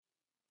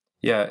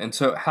Yeah, and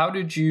so how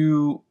did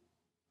you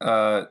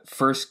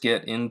first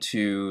get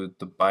into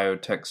the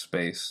biotech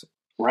space?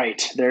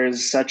 Right.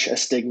 There's such a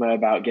stigma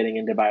about getting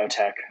into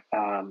biotech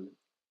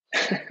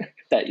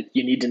that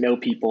you need to know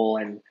people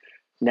and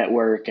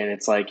network, and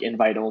it's like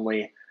invite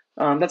only.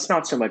 That's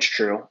not so much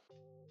true.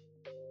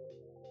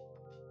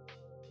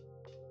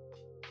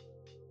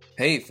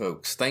 Hey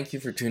folks, thank you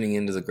for tuning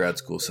into the Grad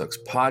School Sucks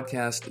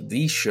podcast,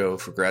 the show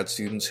for grad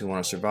students who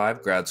want to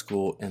survive grad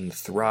school and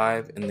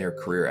thrive in their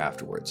career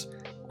afterwards.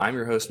 I'm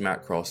your host,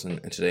 Matt Carlson,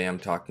 and today I'm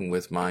talking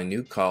with my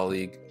new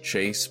colleague,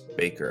 Chase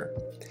Baker.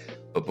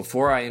 But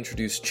before I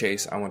introduce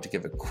Chase, I want to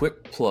give a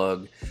quick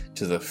plug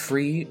to the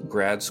free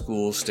grad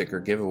school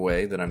sticker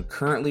giveaway that I'm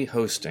currently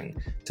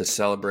hosting to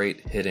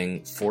celebrate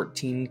hitting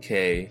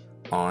 14K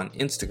on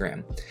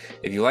Instagram.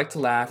 If you like to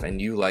laugh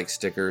and you like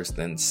stickers,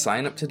 then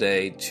sign up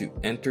today to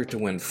enter to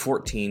win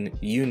 14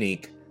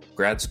 unique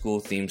grad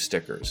school themed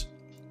stickers.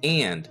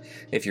 And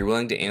if you're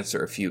willing to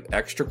answer a few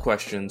extra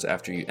questions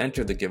after you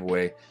enter the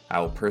giveaway,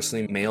 I will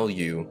personally mail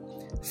you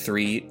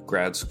 3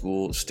 grad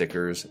school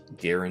stickers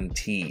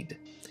guaranteed.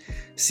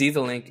 See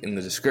the link in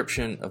the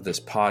description of this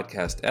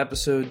podcast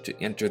episode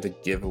to enter the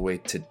giveaway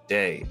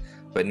today.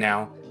 But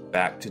now,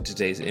 back to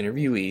today's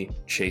interviewee,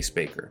 Chase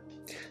Baker.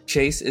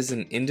 Chase is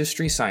an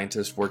industry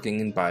scientist working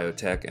in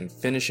biotech and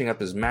finishing up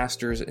his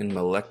master's in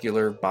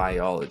molecular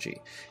biology.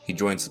 He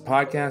joins the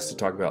podcast to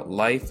talk about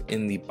life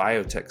in the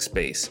biotech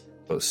space,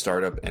 both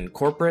startup and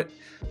corporate,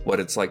 what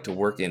it's like to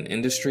work in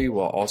industry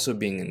while also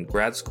being in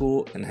grad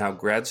school, and how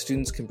grad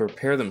students can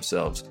prepare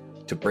themselves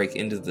to break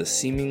into the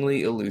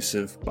seemingly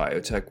elusive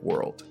biotech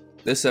world.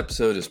 This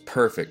episode is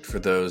perfect for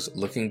those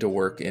looking to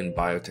work in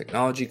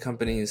biotechnology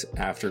companies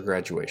after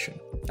graduation.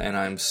 And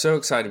I'm so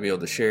excited to be able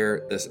to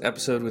share this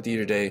episode with you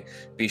today.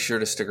 Be sure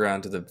to stick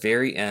around to the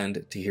very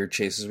end to hear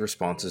Chase's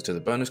responses to the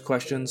bonus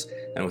questions.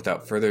 And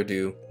without further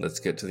ado, let's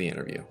get to the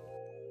interview.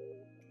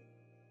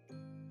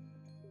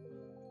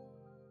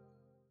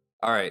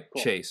 All right,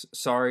 cool. Chase,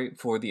 sorry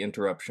for the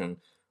interruption.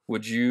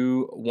 Would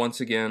you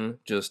once again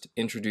just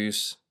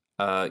introduce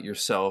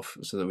yourself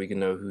so that we can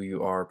know who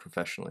you are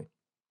professionally?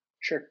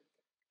 Sure.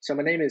 So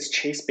my name is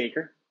Chase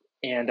Baker,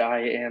 and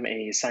I am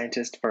a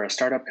scientist for a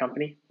startup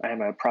company. I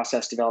am a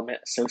process development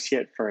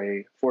associate for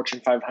a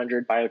Fortune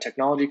 500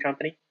 biotechnology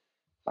company.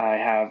 I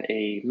have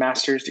a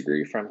master's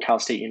degree from Cal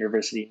State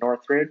University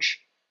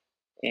Northridge,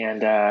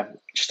 and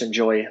just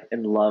enjoy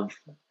and love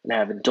and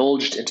have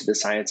indulged into the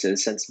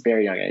sciences since a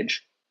very young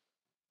age.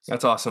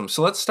 That's awesome.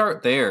 So let's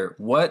start there.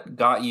 What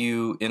got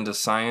you into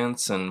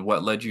science and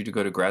what led you to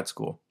go to grad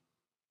school?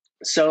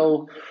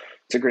 So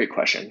it's a great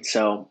question.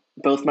 So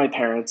both my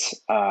parents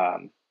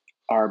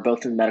are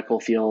both in the medical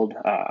field.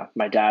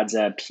 My dad's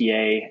a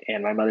PA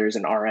and my mother's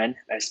an RN.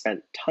 I spent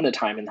a ton of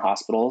time in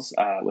hospitals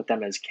with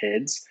them as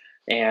kids.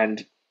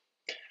 And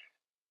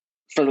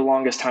for the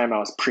longest time, I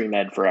was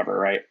pre-med forever,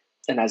 right?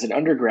 And as an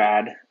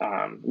undergrad,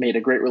 made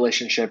a great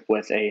relationship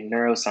with a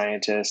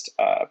neuroscientist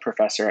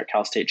professor at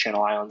Cal State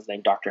Channel Islands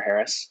named Dr.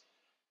 Harris.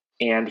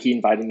 And he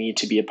invited me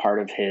to be a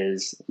part of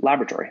his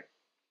laboratory.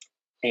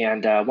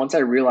 And once I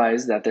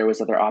realized that there was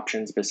other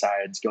options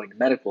besides going to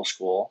medical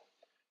school,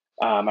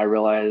 I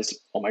realized,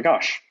 oh my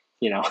gosh,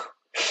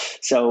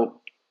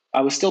 So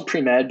I was still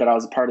pre-med, but I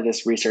was a part of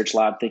this research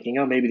lab thinking,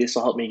 oh, maybe this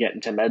will help me get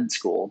into med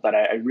school. But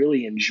I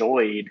really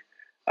enjoyed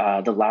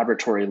the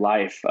laboratory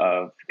life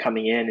of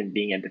coming in and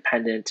being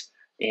independent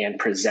and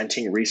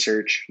presenting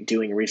research,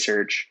 doing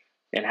research,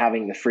 and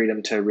having the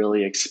freedom to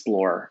really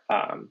explore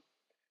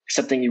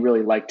something you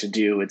really like to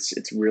do.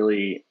 It's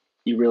really,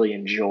 you really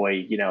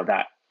enjoy,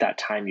 that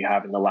time you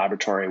have in the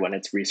laboratory when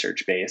it's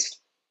research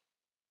based.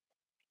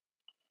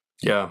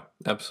 Yeah,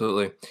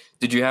 absolutely.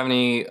 Did you have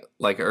any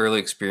early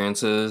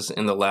experiences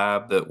in the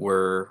lab that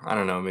were, I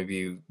don't know, maybe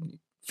you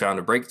found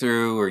a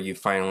breakthrough or you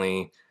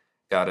finally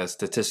got a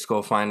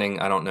statistical finding?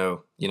 I don't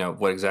know,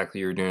 what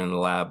exactly you were doing in the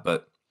lab,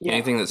 but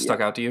anything that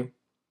stuck out to you?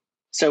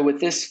 So with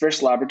this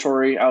first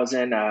laboratory I was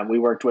in, we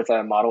worked with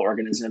a model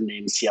organism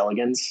named C.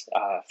 elegans,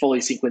 fully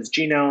sequenced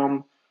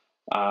genome.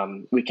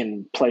 We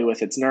can play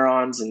with its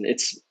neurons, and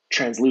it's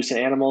translucent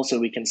animal, so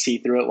we can see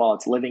through it while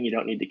it's living. You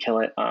don't need to kill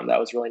it. That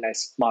was a really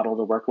nice model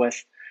to work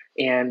with.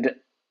 And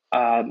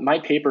my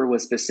paper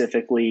was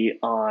specifically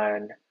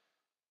on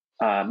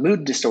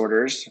mood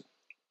disorders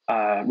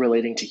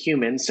relating to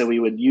humans. So we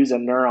would use a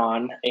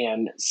neuron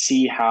and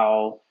see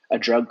how a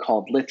drug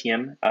called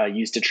lithium,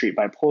 used to treat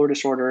bipolar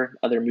disorder,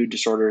 other mood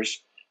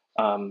disorders,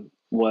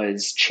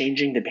 was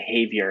changing the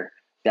behavior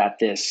that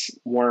this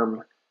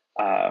worm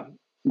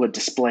would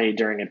display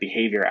during a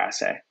behavior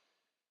assay.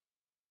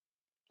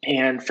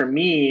 And for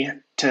me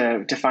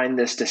to find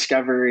this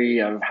discovery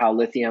of how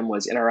lithium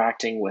was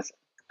interacting with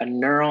a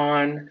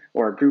neuron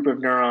or a group of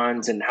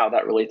neurons and how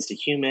that relates to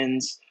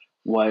humans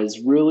was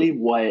really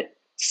what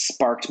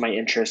sparked my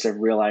interest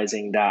of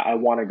realizing that I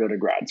want to go to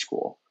grad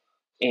school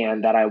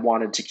and that I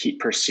wanted to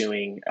keep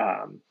pursuing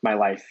my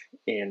life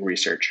in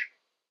research.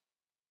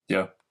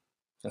 Yeah,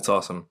 that's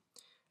awesome.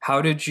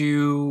 How did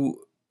you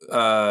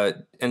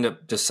end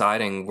up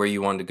deciding where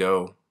you wanted to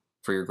go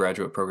for your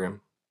graduate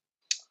program?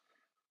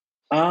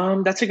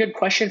 That's a good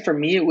question. For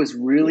me, it was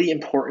really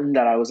important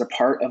that I was a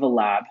part of a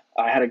lab.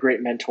 I had a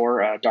great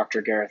mentor,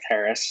 Dr. Gareth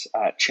Harris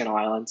at Channel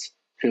Islands,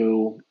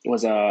 who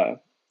was a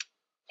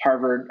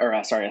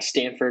a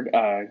Stanford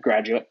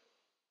graduate.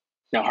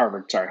 No,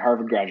 Harvard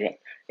graduate.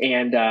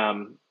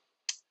 And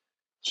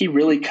he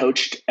really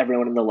coached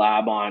everyone in the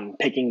lab on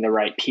picking the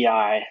right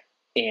PI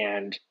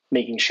and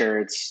making sure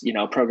it's,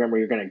 a program where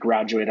you're going to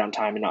graduate on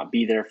time and not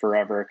be there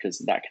forever, because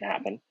that can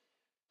happen.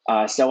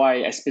 So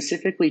I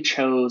specifically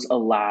chose a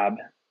lab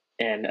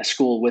and a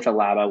school with a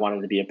lab I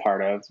wanted to be a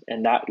part of.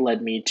 And that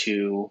led me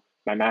to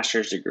my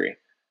master's degree,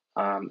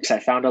 because I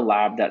found a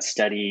lab that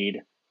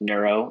studied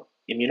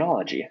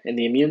neuroimmunology. And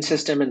the immune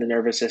system and the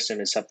nervous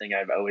system is something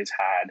I've always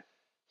had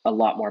a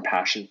lot more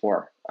passion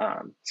for,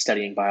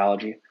 studying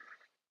biology.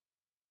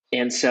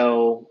 And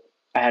so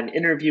I had an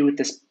interview with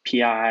this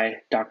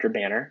PI, Dr.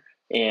 Banner,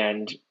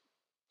 and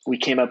we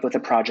came up with a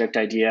project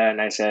idea.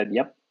 And I said,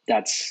 yep,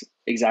 that's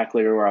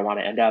exactly where I want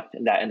to end up.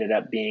 And that ended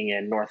up being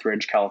in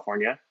Northridge,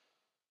 California.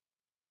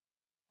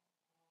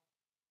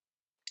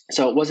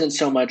 So it wasn't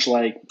so much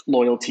like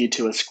loyalty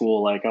to a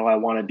school, like, oh, I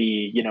want to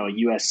be, a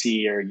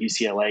USC or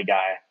UCLA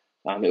guy.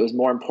 It was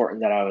more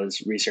important that I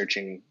was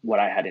researching what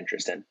I had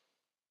interest in.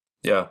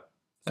 Yeah,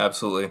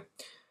 absolutely.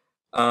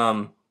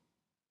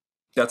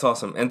 That's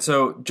awesome. And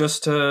so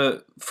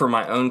for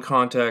my own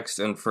context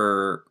and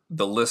for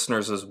the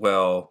listeners as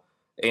well,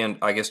 and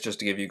I guess just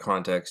to give you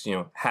context,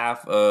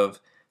 half of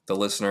the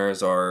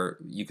listeners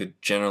you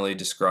could generally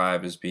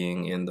describe as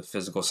being in the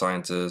physical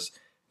sciences,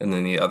 and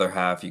then the other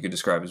half you could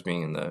describe as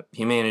being in the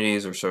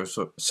humanities or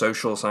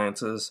social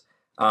sciences.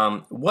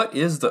 What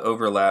is the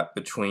overlap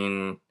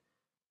between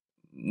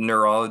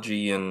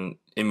neurology and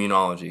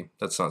immunology?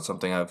 That's not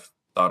something I've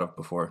thought of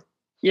before.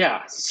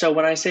 Yeah. So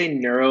when I say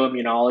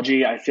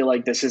neuroimmunology, I feel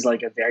like this is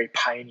like a very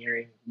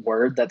pioneering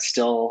word that's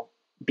still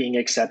being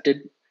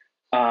accepted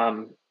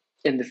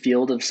in the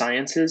field of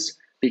sciences,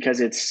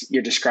 because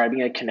you're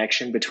describing a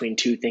connection between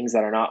two things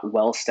that are not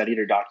well studied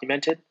or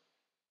documented.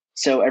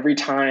 So every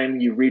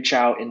time you reach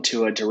out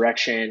into a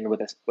direction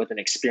with an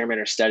experiment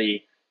or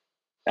study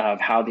of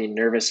how the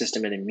nervous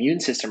system and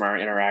immune system are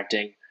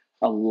interacting,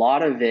 a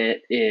lot of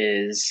it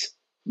is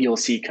you'll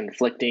see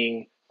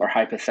conflicting or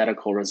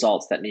hypothetical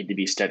results that need to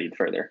be studied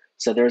further.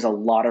 So there's a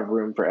lot of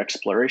room for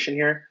exploration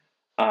here,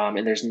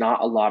 and there's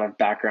not a lot of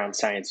background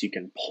science you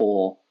can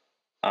pull,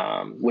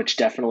 which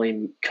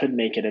definitely could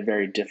make it a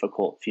very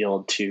difficult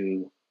field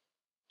to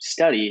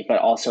study, but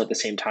also at the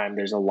same time,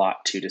 there's a lot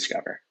to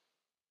discover.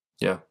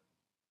 Yeah.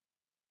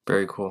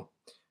 Very cool.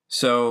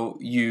 So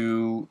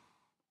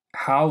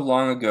how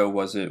long ago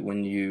was it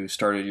when you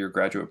started your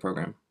graduate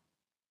program?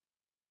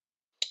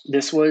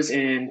 This was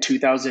in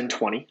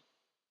 2020,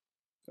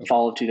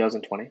 fall of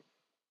 2020.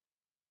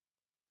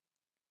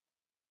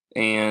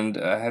 And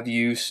have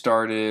you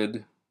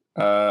started,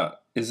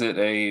 is it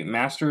a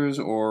master's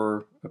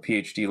or a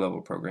PhD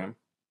level program?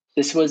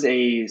 This was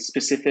a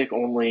specific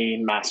only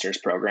master's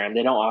program.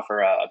 They don't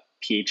offer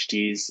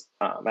PhDs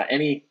at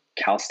any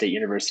Cal State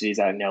universities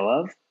I know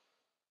of.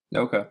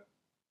 Okay.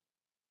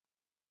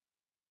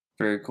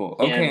 Very cool.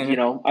 Okay.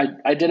 And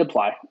I did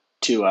apply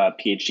to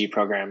PhD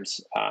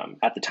programs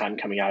at the time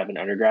coming out of an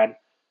undergrad,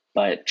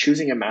 but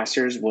choosing a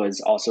master's was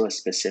also a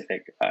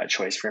specific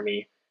choice for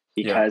me,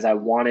 because I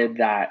wanted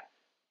that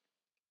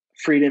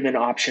freedom and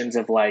options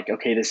of like,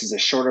 okay, this is a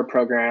shorter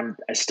program.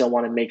 I still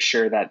want to make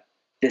sure that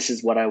this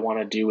is what I want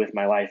to do with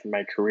my life and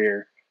my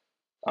career.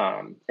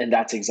 And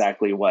that's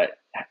exactly what,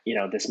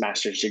 this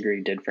master's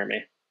degree did for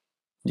me.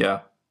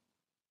 Yeah.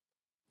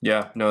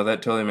 Yeah. No,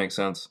 that totally makes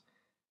sense.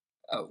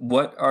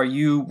 What are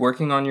you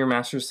working on your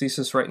master's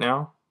thesis right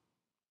now?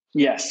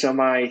 Yes. So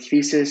my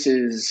thesis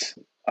is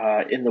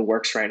in the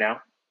works right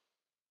now.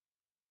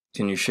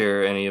 Can you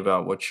share any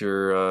about what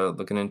you're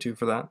looking into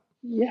for that?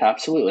 Yeah,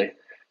 absolutely.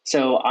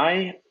 So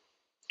I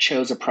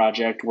chose a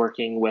project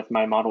working with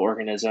my model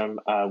organism,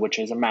 which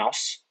is a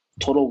mouse,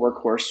 total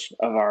workhorse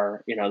of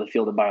the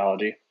field of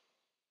biology.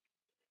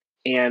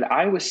 And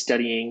I was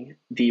studying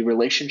the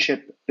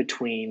relationship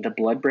between the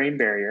blood-brain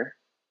barrier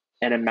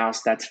and a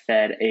mouse that's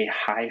fed a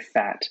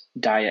high-fat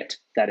diet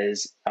that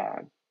is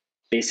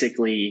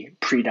basically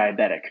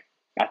pre-diabetic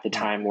at the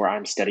time where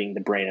I'm studying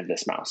the brain of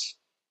this mouse.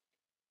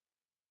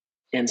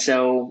 And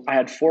so I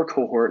had 4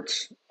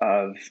 cohorts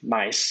of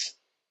mice,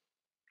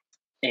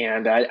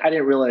 and I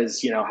didn't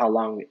realize, how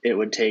long it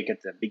would take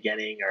at the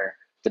beginning, or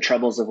the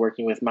troubles of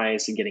working with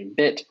mice and getting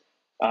bit.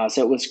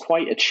 So it was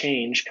quite a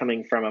change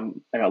coming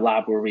from a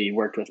lab where we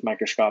worked with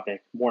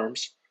microscopic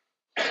worms.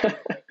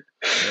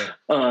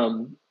 Yeah.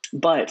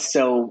 But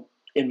so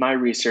in my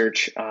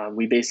research,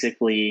 we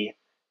basically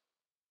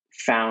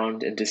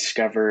found and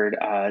discovered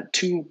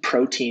 2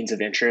 proteins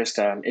of interest,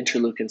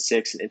 interleukin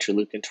 6 and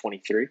interleukin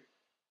 23,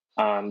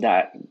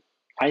 that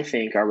I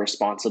think are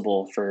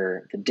responsible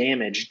for the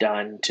damage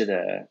done to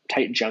the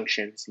tight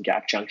junctions and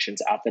gap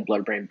junctions at the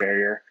blood-brain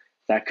barrier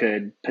that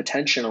could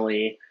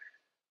potentially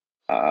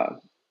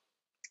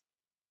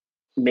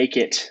make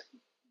it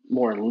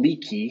more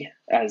leaky,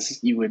 as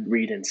you would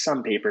read in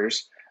some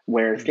papers,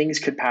 where things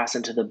could pass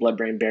into the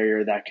blood-brain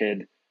barrier that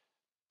could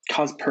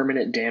cause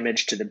permanent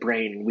damage to the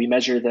brain. We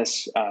measure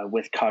this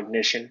with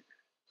cognition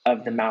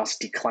of the mouse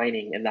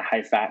declining in the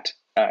high-fat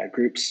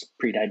groups,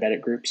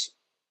 pre-diabetic groups.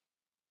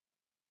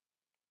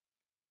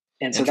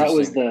 And so that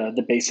was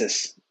the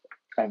basis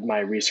of my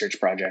research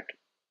project.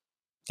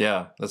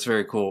 Yeah, that's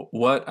very cool.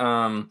 What,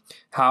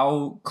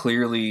 how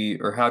clearly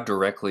or how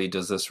directly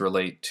does this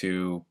relate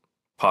to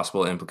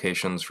possible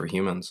implications for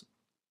humans?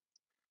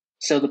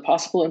 So the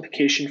possible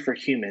implication for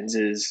humans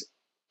is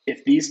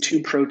if these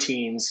two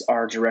proteins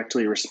are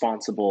directly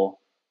responsible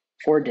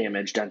for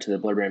damage done to the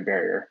blood-brain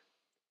barrier,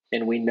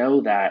 and we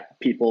know that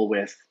people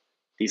with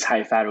these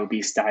high-fat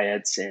obese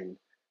diets and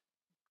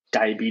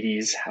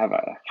diabetes have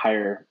a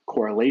higher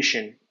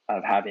correlation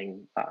of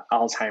having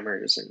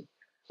Alzheimer's and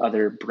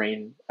other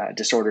brain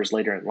disorders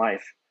later in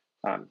life.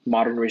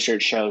 Modern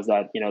research shows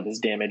that this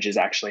damage is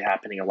actually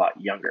happening a lot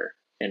younger,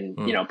 and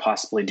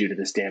possibly due to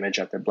this damage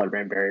at the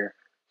blood-brain barrier.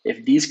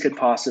 If these could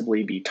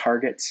possibly be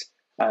targets,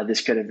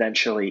 this could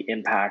eventually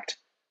impact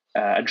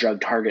a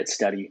drug target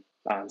study,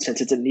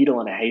 since it's a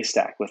needle in a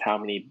haystack with how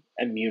many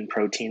immune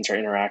proteins are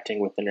interacting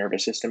with the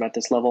nervous system at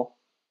this level.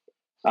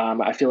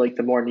 I feel like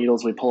the more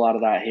needles we pull out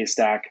of that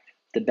haystack,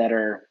 the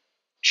better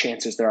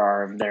chances there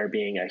are of there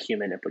being a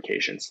human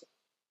implications.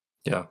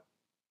 Yeah,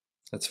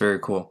 that's very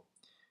cool.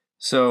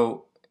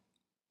 So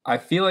I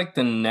feel like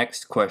the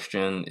next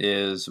question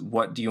is,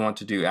 what do you want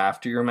to do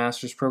after your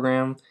master's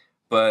program?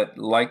 But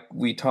like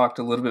we talked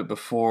a little bit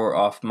before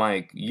off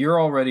mic, you're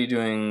already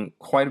doing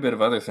quite a bit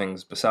of other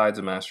things besides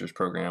a master's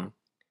program.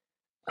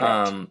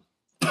 How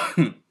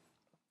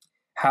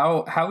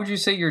would you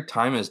say your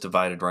time is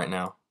divided right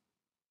now?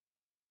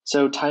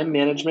 So time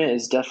management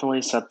is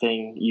definitely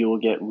something you will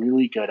get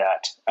really good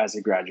at as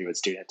a graduate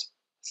student,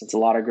 since a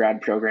lot of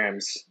grad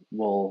programs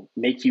will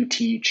make you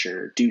teach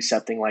or do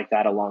something like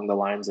that along the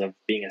lines of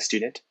being a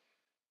student.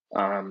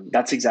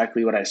 That's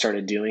exactly what I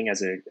started doing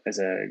as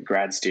a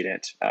grad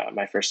student.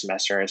 My first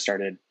semester, I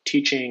started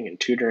teaching and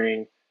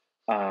tutoring,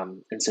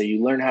 and so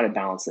you learn how to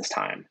balance this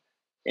time.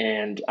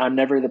 And I'm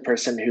never the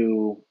person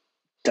who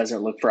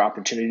doesn't look for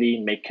opportunity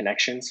and make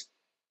connections,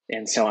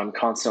 and so I'm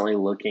constantly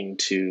looking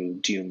to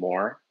do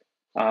more.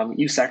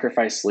 You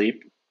sacrifice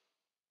sleep,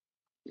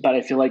 but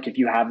I feel like if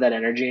you have that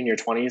energy in your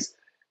 20s,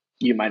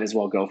 you might as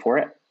well go for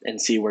it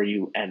and see where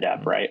you end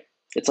up, right?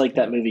 It's like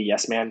that movie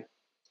Yes Man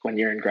when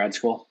you're in grad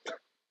school.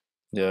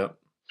 Yeah.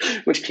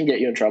 Which can get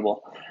you in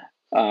trouble.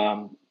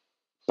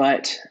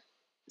 But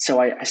so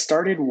I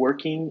started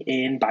working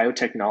in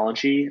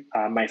biotechnology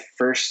my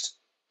first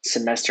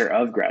semester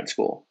of grad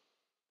school.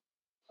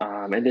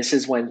 And this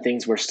is when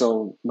things were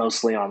still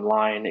mostly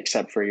online,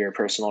 except for your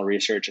personal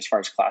research as far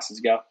as classes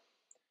go.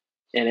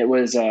 And it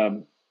was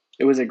a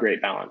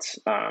great balance.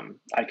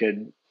 I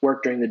could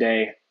work during the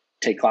day,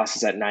 take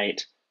classes at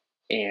night,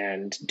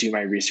 and do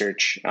my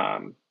research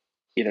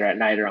either at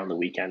night or on the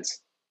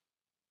weekends.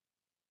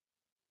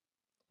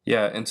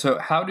 Yeah, and so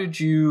how did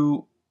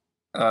you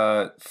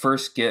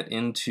first get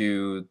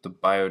into the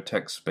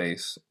biotech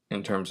space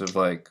in terms of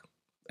like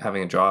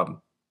having a job?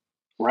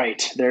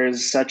 Right.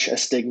 There's such a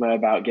stigma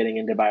about getting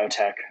into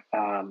biotech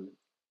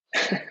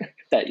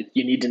that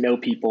you need to know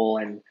people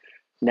and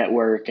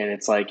network, and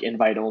it's like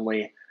invite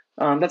only.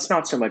 That's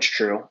not so much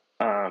true.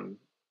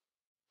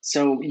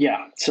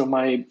 So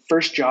my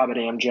first job at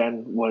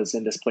Amgen was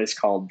in this place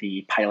called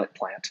the pilot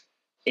plant,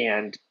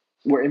 and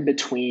we're in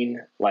between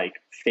like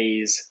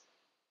phase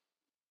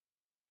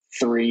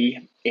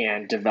 3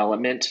 and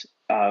development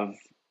of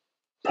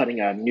putting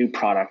a new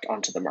product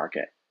onto the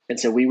market. And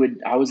so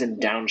I was in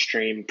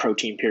downstream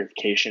protein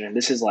purification, and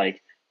this is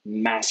like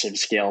massive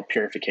scale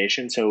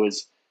purification. So it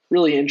was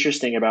really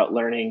interesting about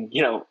learning,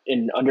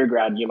 in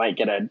undergrad, you might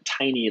get a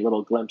tiny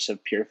little glimpse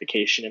of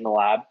purification in the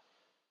lab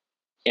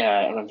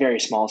on a very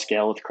small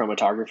scale with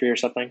chromatography or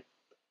something.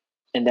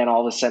 And then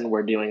all of a sudden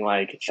we're doing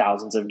like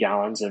thousands of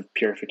gallons of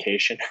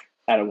purification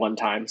at one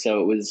time.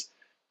 So it was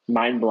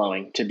mind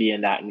blowing to be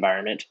in that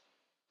environment.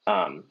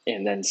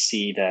 And then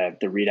see the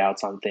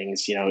readouts on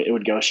things. It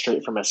would go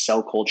straight from a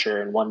cell culture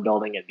in one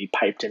building and be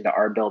piped into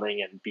our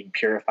building and being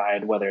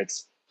purified, whether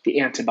it's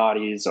the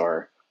antibodies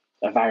or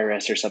a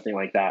virus or something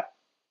like that.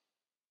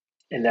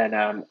 And then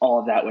all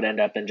of that would end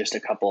up in just a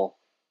couple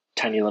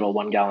tiny little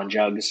 1-gallon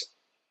jugs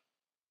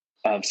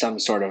of some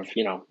sort of,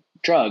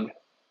 drug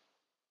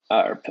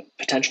or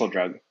potential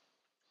drug.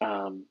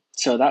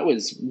 So that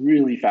was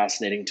really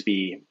fascinating to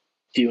be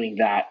doing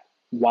that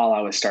while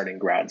I was starting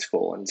grad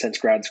school. And since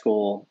grad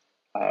school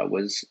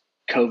was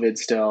COVID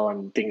still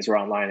and things were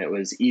online, it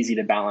was easy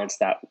to balance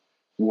that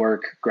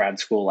work grad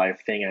school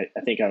life thing.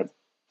 I think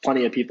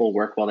plenty of people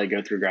work while they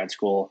go through grad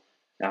school.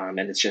 And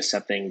it's just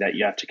something that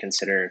you have to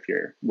consider if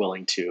you're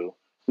willing to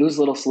lose a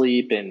little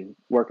sleep and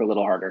work a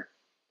little harder.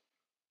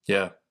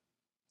 Yeah.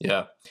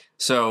 Yeah.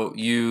 So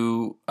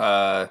you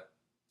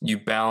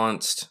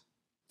balanced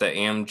the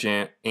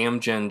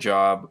Amgen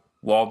job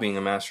while being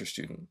a master's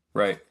student,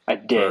 right? I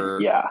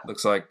did, yeah.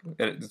 Looks like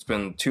it's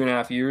been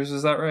 2.5 years,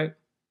 is that right?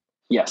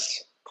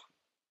 Yes.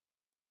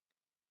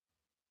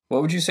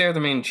 What would you say are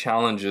the main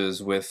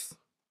challenges with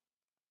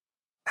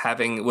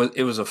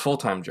it was a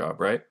full-time job,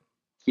 right?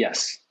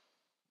 Yes.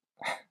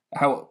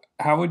 How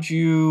would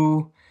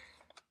you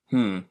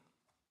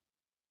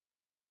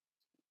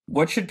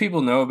what should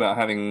people know about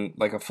having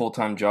like a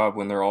full-time job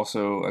when they're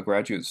also a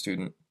graduate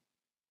student?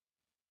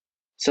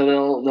 So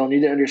they'll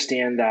need to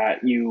understand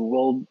that you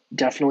will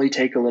definitely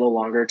take a little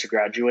longer to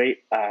graduate,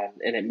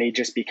 and it may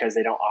just because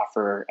they don't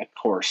offer a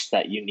course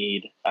that you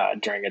need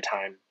during a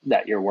time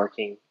that you're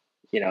working.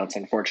 It's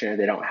unfortunate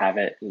they don't have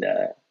it in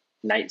the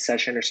night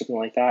session or something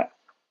like that,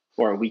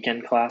 or a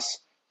weekend class.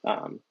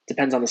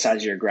 Depends on the size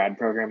of your grad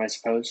program, I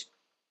suppose.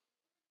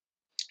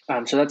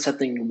 So that's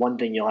one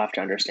thing you'll have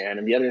to understand,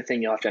 and the other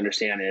thing you'll have to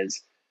understand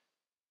is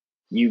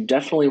you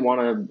definitely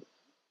want to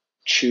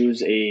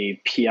choose a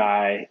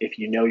PI if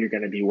you know you're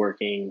going to be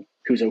working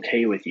who's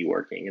okay with you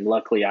working. And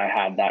luckily, I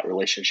had that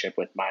relationship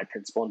with my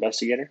principal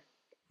investigator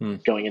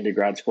going into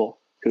grad school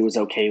who was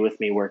okay with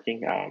me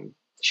working.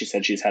 She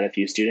said she's had a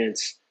few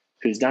students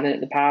who's done it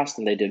in the past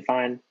and they did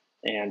fine.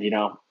 And,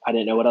 I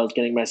didn't know what I was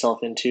getting myself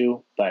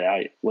into, but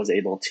I was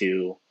able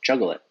to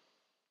juggle it.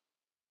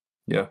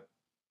 Yeah.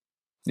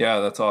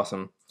 Yeah, that's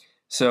awesome.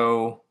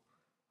 So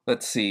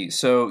let's see.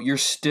 So you're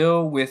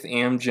still with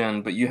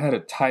Amgen, but you had a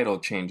title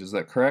change. Is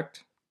that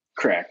correct?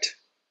 Correct.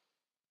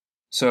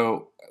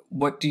 So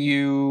what do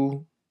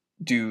you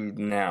do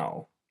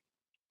now?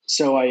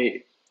 So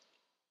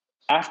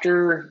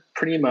after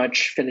pretty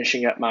much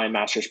finishing up my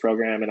master's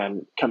program and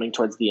I'm coming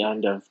towards the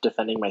end of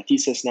defending my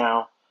thesis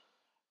now,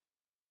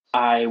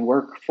 I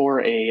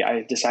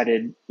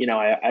decided,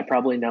 I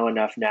probably know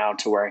enough now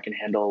to where I can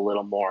handle a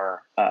little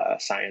more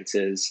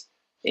sciences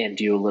and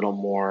do a little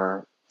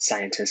more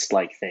scientist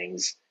like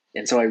things.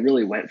 And so I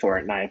really went for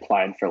it and I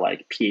applied for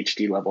like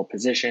PhD level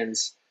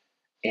positions.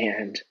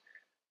 And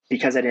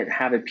because I didn't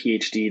have a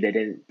PhD, they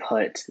didn't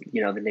put,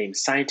 the name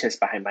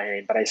scientist behind my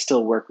name, but I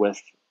still work with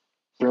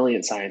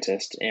brilliant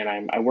scientists. And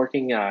I'm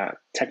working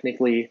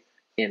technically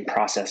in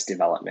process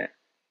development.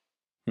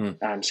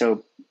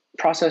 So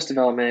process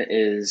development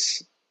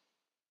is,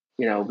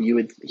 you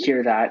would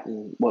hear that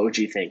and what would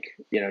you think,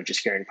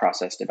 just hearing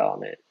process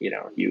development,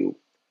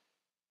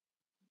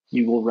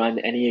 you will run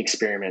any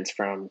experiments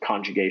from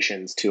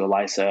conjugations to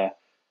ELISA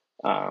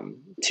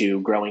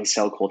to growing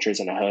cell cultures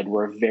in a hood.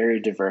 We're a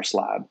very diverse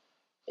lab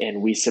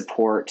and we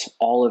support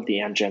all of the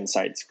Amgen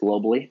sites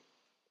globally.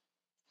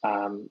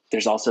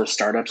 There's also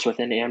startups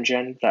within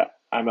Amgen that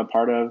I'm a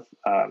part of,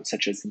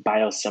 such as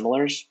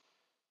biosimilars.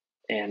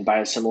 And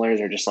biosimilars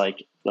are just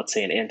like, let's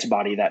say, an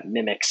antibody that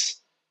mimics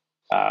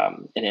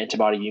an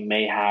antibody you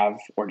may have,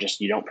 or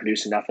just you don't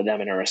produce enough of them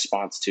in a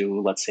response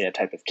to, let's say, a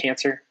type of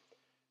cancer.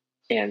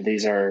 And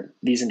these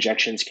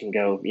injections can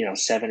go,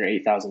 $7,000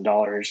 or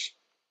 $8,000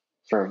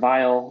 for a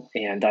vial,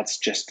 and that's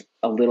just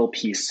a little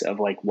piece of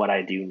like what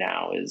I do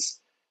now is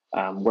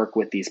work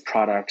with these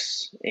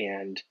products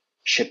and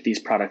ship these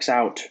products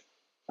out,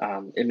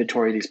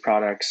 inventory these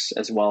products,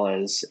 as well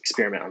as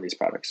experiment on these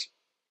products.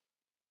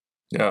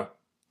 Yeah,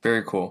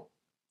 very cool.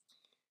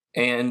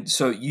 And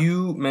so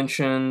you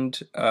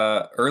mentioned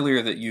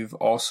earlier that you've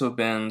also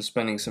been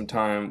spending some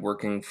time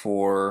working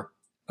for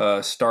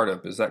a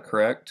startup. Is that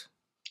correct?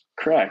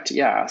 Correct.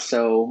 Yeah.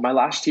 So my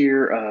last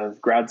year of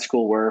grad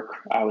school work,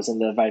 I was in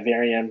the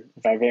vivarium.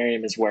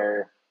 Vivarium is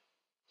where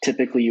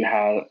typically you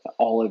have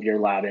all of your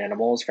lab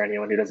animals. For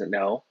anyone who doesn't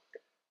know,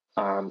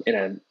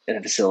 in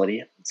a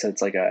facility, so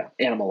it's like a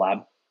animal lab.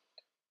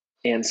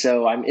 And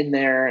so I'm in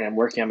there and I'm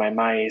working on my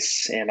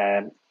mice,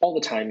 and all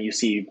the time you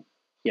see,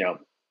 you know,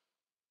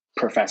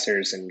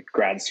 professors and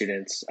grad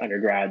students,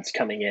 undergrads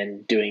coming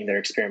in, doing their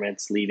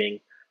experiments, leaving.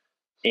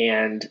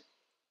 And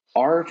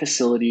our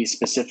facility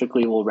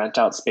specifically will rent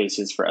out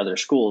spaces for other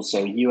schools.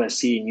 So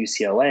USC and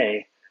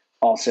UCLA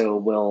also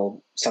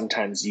will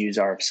sometimes use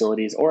our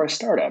facilities, or a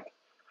startup,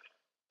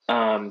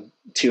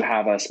 to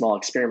have a small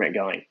experiment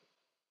going.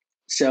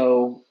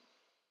 So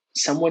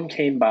someone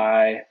came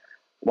by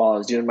while I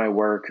was doing my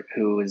work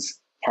who was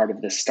part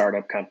of this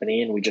startup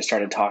company, and we just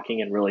started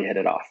talking and really hit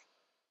it off.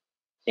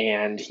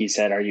 And he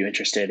said, "Are you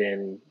interested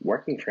in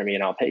working for me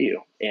and I'll pay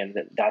you?" And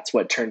that's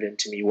what turned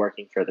into me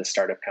working for the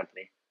startup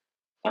company.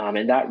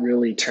 And that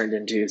really turned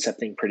into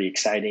something pretty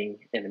exciting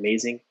and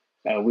amazing.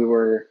 We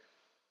were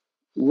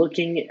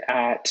looking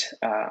at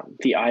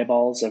the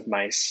eyeballs of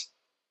mice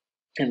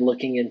and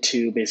looking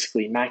into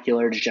basically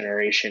macular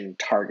degeneration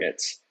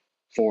targets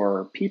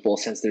for people,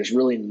 since there's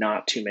really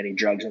not too many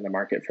drugs in the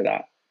market for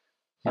that.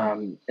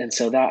 And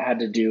so that had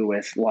to do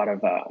with a lot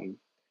of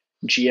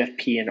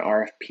GFP and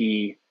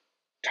RFP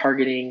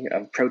targeting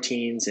of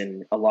proteins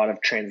and a lot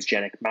of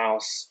transgenic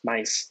mice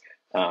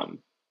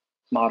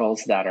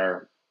models that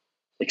are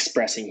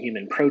expressing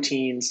human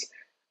proteins,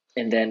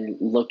 and then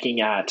looking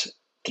at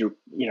through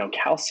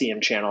calcium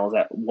channels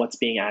at what's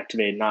being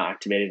activated, not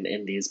activated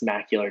in these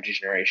macular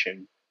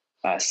degeneration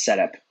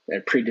setup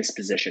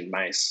predisposition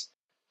mice.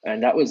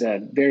 And that was a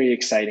very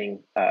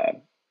exciting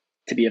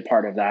to be a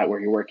part of that,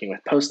 where you're working with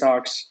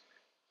postdocs,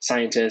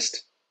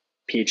 scientists,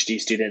 PhD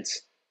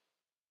students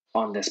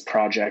on this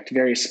project,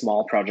 very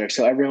small project.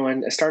 So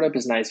a startup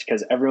is nice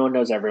because everyone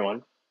knows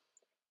everyone.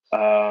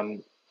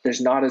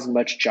 there's not as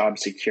much job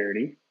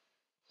security.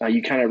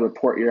 You kind of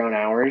report your own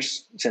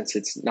hours, since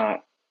it's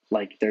not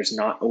like there's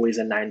not always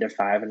a 9 to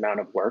 5 amount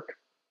of work.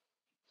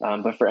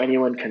 But for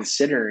anyone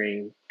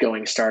considering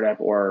going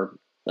startup or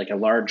like a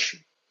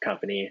large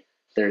company,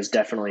 there's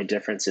definitely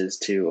differences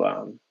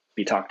to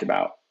be talked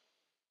about.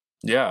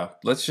 Yeah,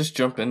 let's just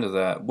jump into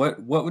that.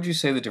 What would you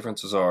say the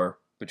differences are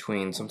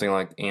between something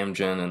like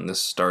Amgen and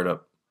this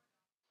startup?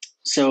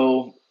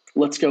 So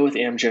let's go with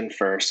Amgen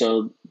first.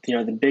 So,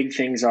 the big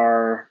things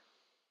are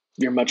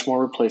you're much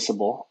more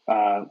replaceable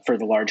for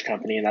the large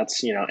company, and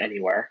that's,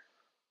 anywhere.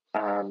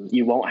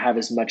 You won't have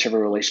as much of a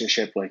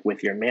relationship like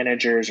with your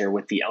managers or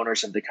with the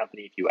owners of the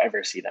company if you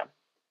ever see them.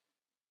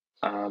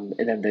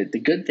 And then the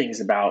good things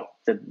about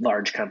the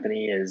large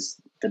company is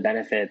the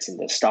benefits and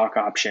the stock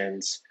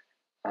options.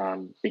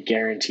 The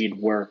guaranteed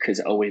work is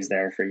always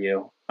there for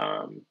you.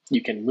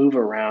 You can move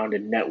around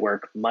and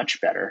network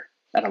much better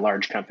at a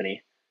large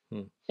company.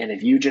 And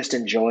if you just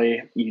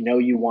enjoy,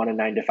 you want a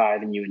 9 to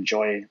 5 and you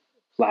enjoy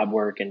lab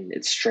work and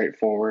it's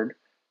straightforward,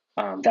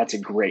 that's a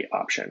great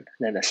option. And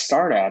then a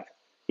startup,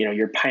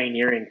 you're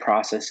pioneering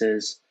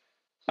processes.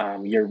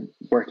 You're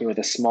working with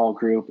a small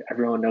group.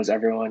 Everyone knows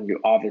everyone. You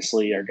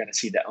obviously are going to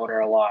see the owner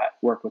a lot,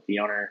 work with the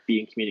owner, be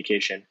in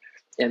communication.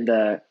 And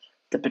the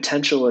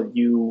potential of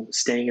you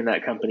staying in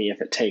that company,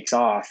 if it takes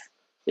off,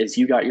 is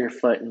you got your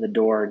foot in the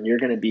door and you're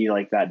going to be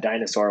like that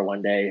dinosaur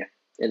one day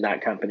in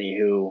that company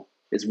who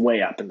is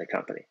way up in the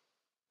company.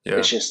 Yeah.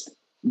 It's just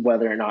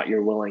whether or not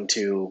you're willing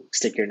to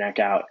stick your neck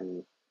out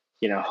and,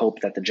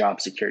 hope that the job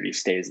security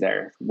stays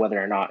there,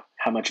 whether or not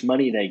how much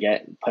money they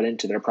get put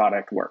into their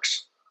product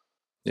works.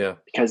 Yeah.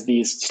 Because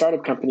these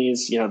startup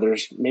companies,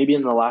 there's maybe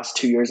in the last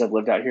 2 years I've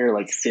lived out here,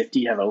 like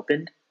 50 have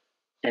opened,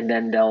 and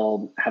then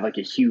they'll have like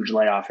a huge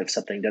layoff if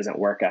something doesn't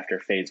work after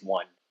phase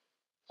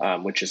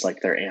 1, which is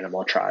like their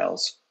animal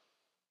trials.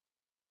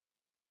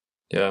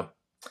 Yeah.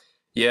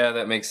 Yeah,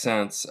 that makes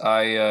sense.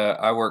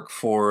 I work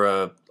for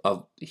a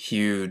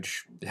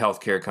huge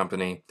healthcare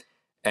company,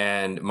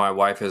 and my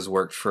wife has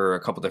worked for a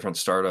couple different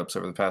startups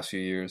over the past few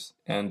years,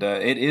 and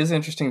it is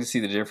interesting to see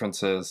the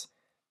differences.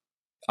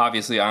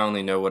 Obviously, I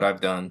only know what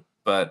I've done,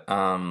 but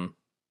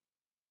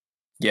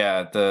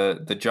yeah,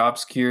 the job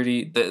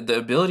security, the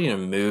ability to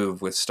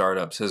move with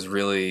startups has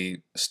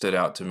really stood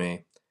out to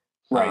me.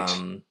 Right.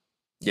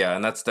 Yeah,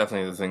 and that's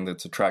definitely the thing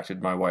that's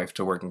attracted my wife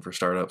to working for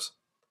startups.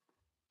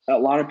 A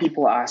lot of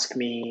people ask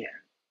me,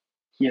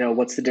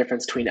 what's the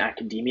difference between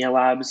academia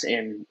labs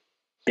and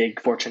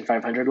big Fortune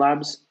 500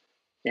 labs?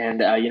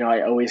 And,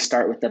 I always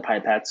start with the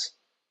pipettes.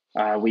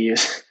 We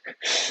use,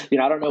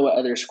 I don't know what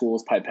other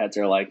schools' pipettes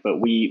are like, but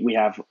we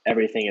have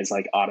everything is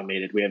like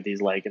automated. We have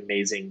these like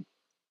amazing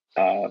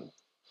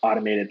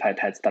automated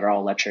pipettes that are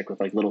all electric with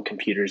like little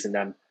computers in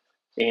them.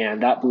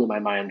 And that blew my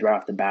mind right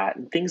off the bat.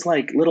 And things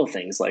like little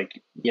things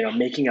like,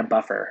 making a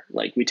buffer,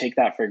 like we take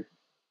that for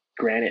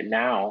granted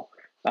now.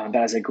 But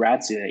as a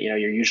grad student, you're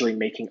usually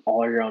making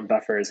all your own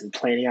buffers and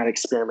planning out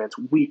experiments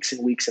weeks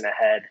and weeks in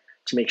ahead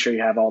to make sure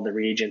you have all the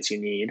reagents you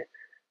need.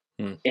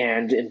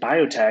 And in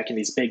biotech and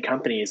these big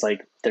companies,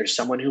 like there's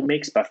someone who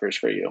makes buffers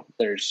for you.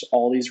 There's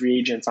all these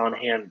reagents on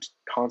hand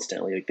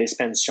constantly. Like they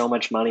spend so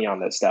much money on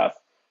this stuff.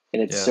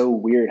 And it's so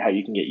weird how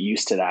you can get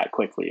used to that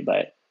quickly.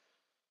 But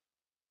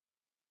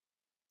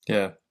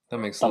yeah, that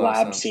makes a the lot of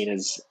lab sense. scene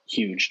is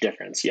huge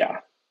difference. Yeah.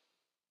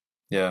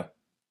 Yeah.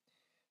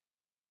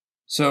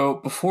 So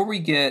before we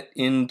get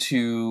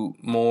into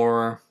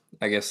more,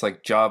 I guess,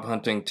 like job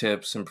hunting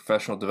tips and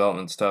professional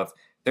development stuff,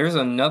 there's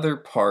another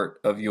part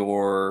of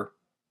your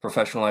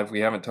professional life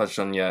we haven't touched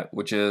on yet,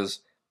 which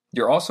is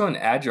you're also an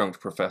adjunct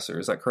professor.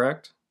 Is that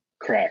correct?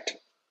 Correct.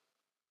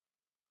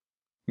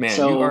 Man,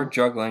 you are So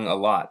juggling a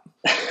lot.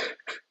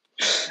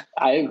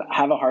 I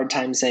have a hard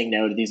time saying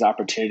no to these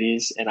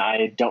opportunities, and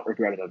I don't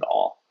regret it at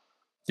all.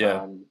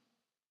 Yeah.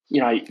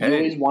 You Hey.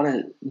 always want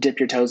to dip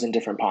your toes in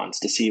different ponds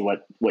to see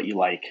what you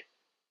like.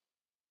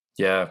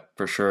 Yeah,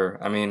 for sure.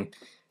 I mean,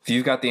 if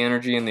you've got the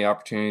energy and the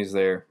opportunities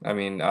there, I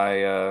mean,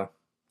 yeah,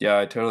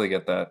 I totally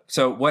get that.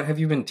 So what have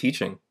you been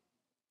teaching?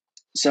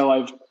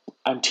 So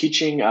I'm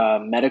teaching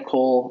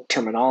medical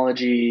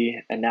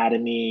terminology,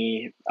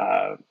 anatomy,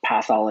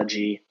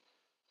 pathology.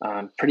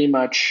 Pretty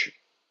much,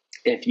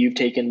 if you've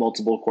taken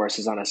multiple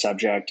courses on a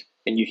subject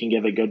and you can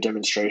give a good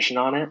demonstration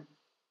on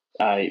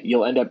it,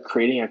 you'll end up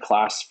creating a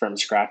class from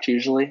scratch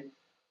usually,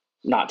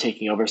 not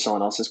taking over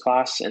someone else's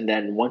class. And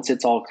then once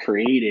it's all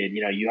created,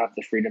 you have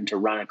the freedom to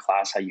run a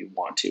class how you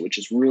want to, which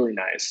is really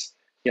nice.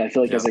 I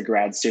feel like as a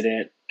grad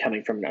student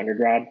coming from an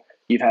undergrad,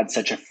 you've had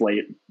such a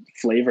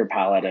flavor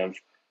palette of,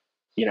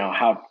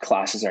 how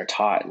classes are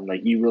taught, and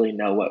like you really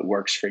know what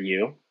works for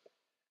you.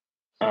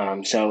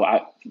 So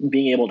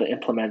being able to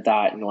implement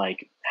that and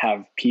like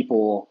have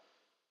people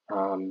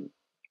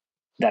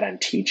that I'm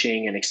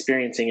teaching and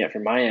experiencing it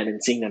from my end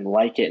and seeing them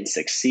like it and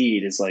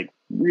succeed is like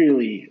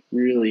really,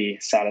 really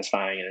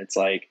satisfying. And it's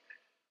like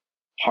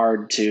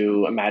hard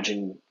to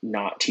imagine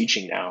not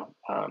teaching now.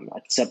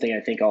 It's something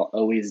I think I'll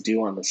always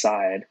do on the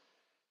side.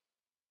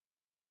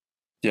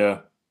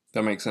 Yeah,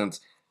 that makes sense.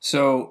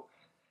 So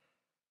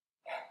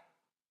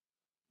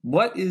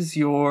What is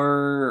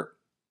your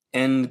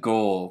end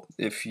goal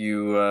if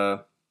you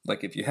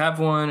if you have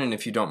one and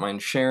if you don't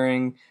mind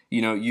sharing?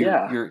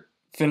 Yeah. You're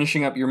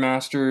finishing up your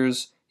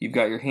masters, you've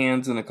got your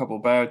hands in a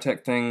couple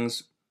biotech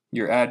things,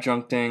 you're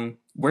adjuncting.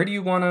 Where do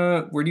you want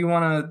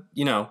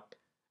to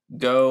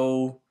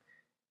go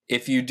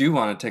if you do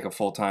want to take a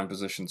full-time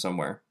position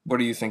somewhere? What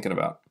are you thinking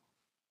about?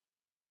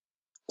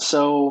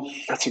 So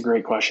that's a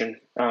great question.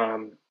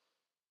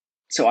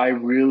 So I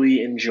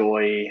really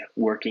enjoy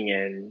working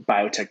in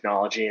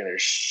biotechnology, and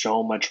there's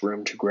so much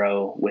room to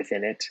grow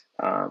within it.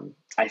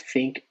 I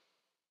think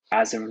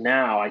as of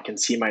now, I can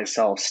see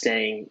myself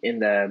staying in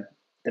the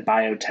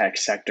biotech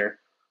sector.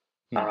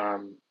 Hmm.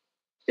 Um,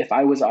 if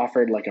I was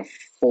offered like a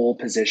full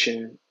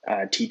position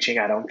teaching,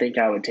 I don't think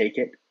I would take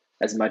it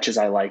as much as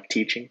I like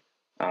teaching.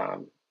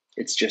 Um,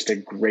 it's just a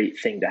great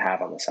thing to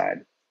have on the side.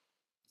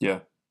 Yeah.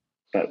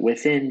 But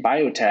within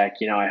biotech,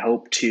 I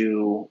hope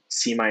to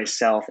see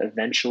myself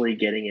eventually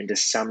getting into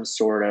some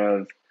sort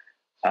of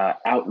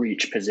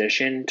outreach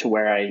position to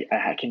where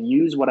I can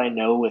use what I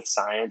know with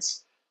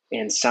science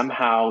and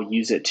somehow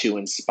use it to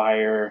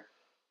inspire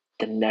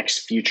the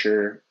next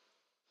future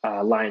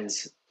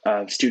lines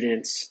of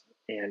students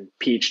and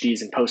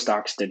PhDs and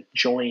postdocs to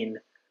join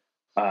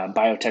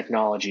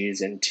biotechnologies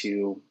and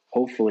to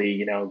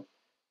hopefully,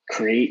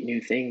 create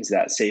new things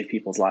that save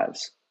people's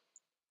lives.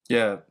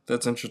 Yeah,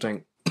 that's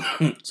interesting.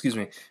 Excuse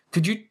me.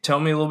 Could you tell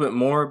me a little bit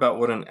more about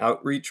what an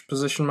outreach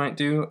position might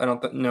do? I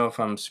don't know if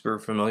I'm super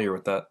familiar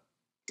with that.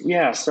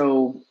 Yeah,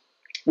 so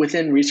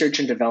within research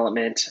and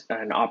development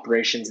and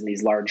operations in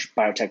these large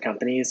biotech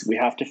companies, we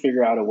have to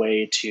figure out a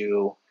way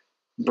to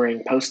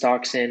bring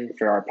postdocs in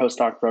for our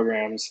postdoc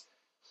programs,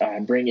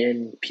 bring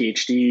in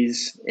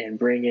PhDs, and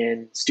bring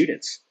in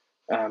students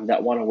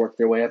that want to work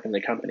their way up in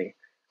the company.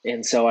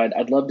 And so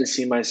I'd love to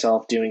see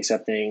myself doing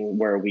something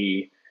where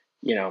we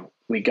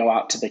go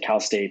out to the Cal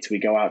States, we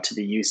go out to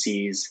the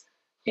UCs,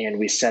 and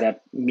we set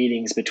up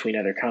meetings between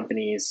other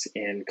companies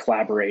and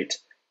collaborate.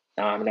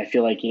 And I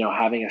feel like,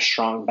 having a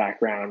strong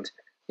background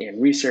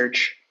in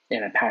research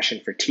and a passion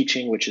for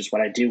teaching, which is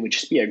what I do, would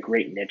just be a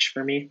great niche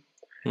for me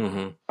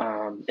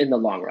Mm-hmm. in the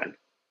long run.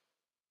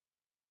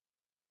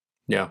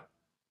 Yeah.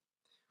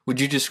 Would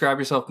you describe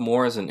yourself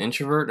more as an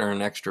introvert or an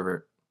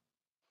extrovert?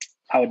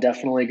 I would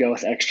definitely go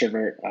with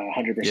extrovert,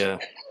 100%. Yeah.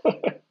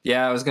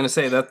 Yeah, I was gonna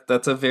say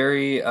that's a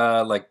very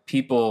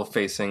people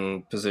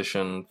facing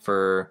position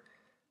for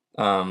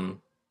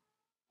um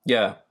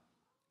yeah.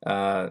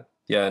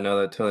 Yeah, no,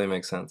 that totally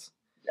makes sense.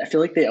 I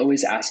feel like they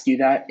always ask you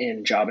that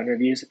in job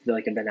interviews. I feel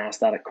like I've been asked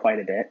that quite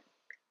a bit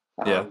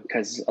Yeah,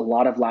 because a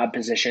lot of lab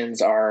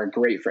positions are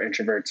great for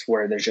introverts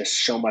where there's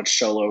just so much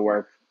solo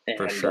work,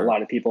 for and a sure.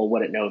 lot of people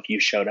wouldn't know if you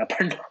showed up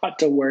or not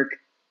to work.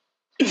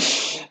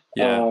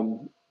 Yeah.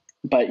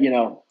 But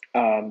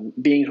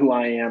being who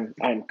I am,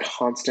 I'm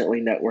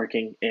constantly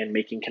networking and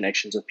making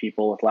connections with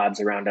people with labs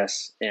around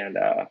us, and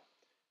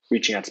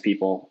reaching out to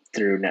people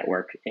through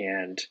network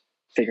and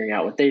figuring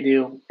out what they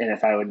do and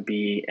if I would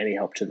be any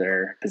help to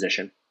their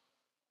position.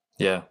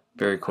 Yeah,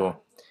 very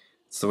cool.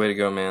 It's the way to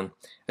go, man.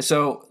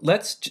 So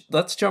let's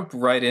jump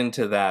right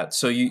into that.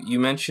 So you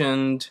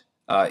mentioned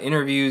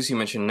interviews, you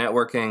mentioned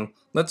networking.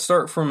 Let's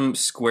start from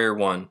square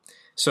one.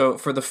 So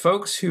for the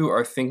folks who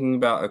are thinking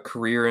about a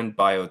career in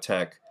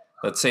biotech,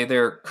 let's say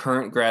they're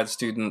current grad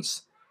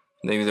students,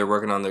 maybe they're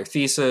working on their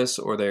thesis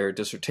or their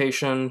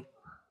dissertation.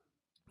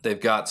 They've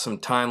got some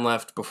time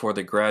left before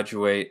they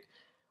graduate.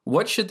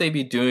 What should they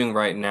be doing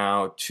right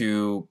now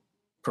to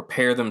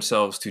prepare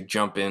themselves to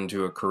jump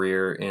into a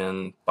career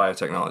in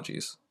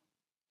biotechnologies?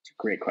 It's a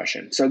great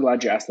question. So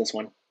glad you asked this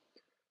one.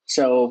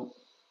 So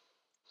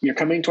you're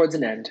coming towards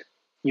an end.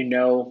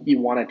 You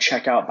want to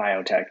check out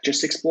biotech.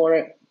 Just explore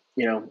it.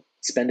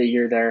 Spend a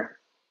year there,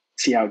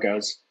 see how it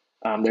goes.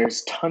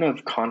 There's a ton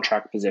of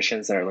contract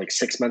positions that are like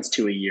 6 months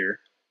to a year,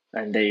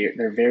 and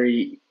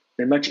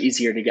they're much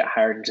easier to get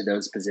hired into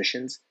those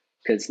positions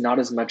because not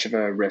as much of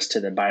a risk to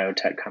the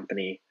biotech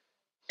company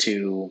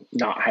to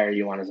not hire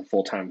you on as a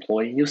full-time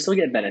employee. You'll still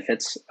get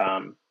benefits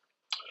and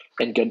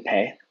good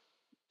pay,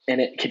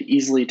 and it could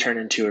easily turn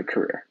into a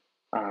career.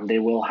 They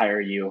will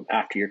hire you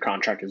after your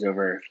contract is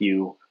over if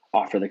you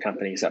offer the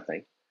company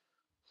something.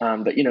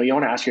 But you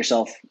want to ask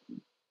yourself,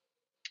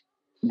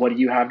 what do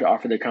you have to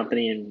offer the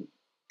company, and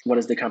what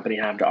does the company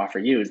have to offer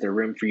you? Is there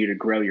room for you to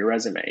grow your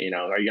resume?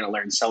 Are you going to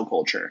learn cell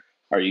culture?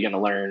 Are you going to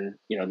learn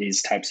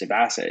these types of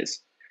assays?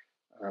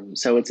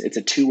 So it's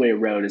a two-way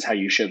road is how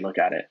you should look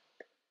at it.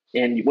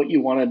 And what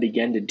you want to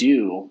begin to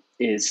do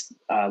is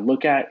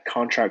look at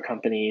contract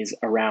companies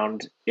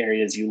around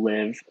areas you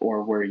live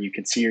or where you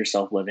could see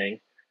yourself living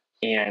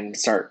and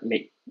start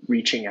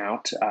reaching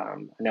out. I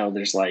know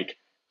there's like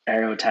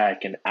Aerotech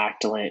and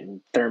Actilent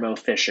and Thermo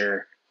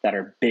Fisher that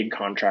are big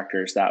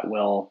contractors that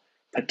will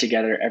put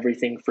together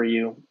everything for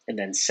you and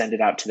then send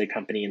it out to the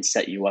company and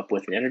set you up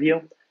with an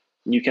interview.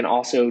 You can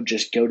also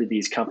just go to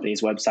these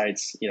companies'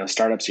 websites.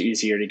 Startups are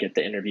easier to get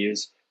the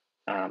interviews.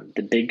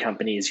 The big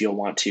companies, you'll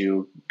want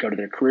to go to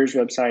their careers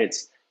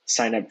websites,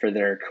 sign up for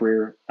their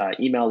career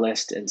email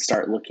list, and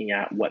start looking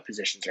at what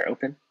positions are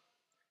open.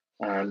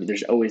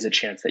 there's always a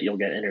chance that you'll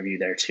get an interview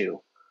there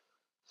too.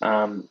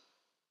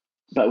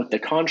 But with the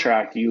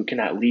contract, you can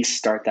at least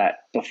start that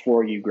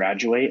before you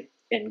graduate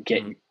and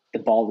get the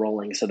ball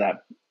rolling so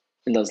that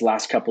in those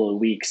last couple of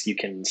weeks, you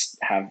can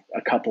have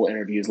a couple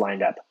interviews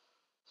lined up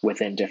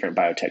within different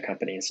biotech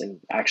companies and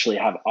actually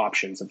have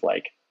options of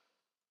like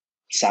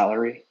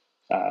salary,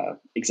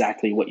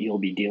 exactly what you'll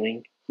be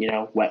doing,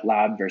 wet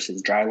lab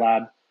versus dry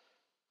lab.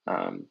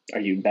 Are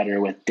you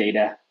better with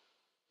data?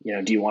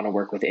 Do you want to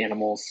work with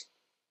animals?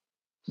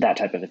 That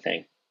type of a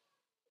thing.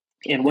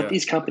 And what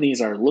these companies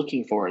are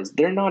looking for is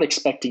they're not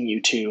expecting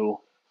you to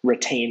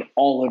retain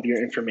all of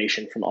your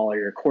information from all of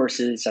your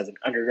courses as an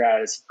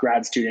undergrad, as a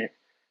grad student.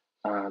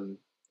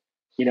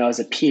 As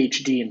a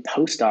PhD and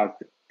postdoc,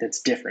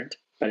 that's different.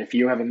 But if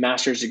you have a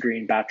master's degree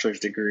and bachelor's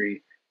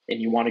degree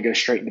and you want to go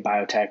straight into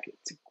biotech,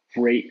 it's a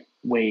great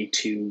way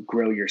to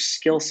grow your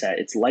skill set.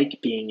 It's like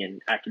being in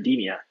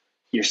academia.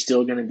 You're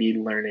still going to be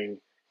learning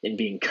and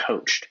being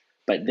coached,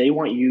 but they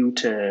want you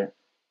to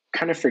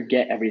kind of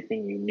forget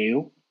everything you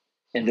knew,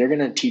 and they're going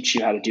to teach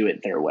you how to do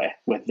it their way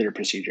with their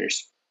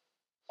procedures.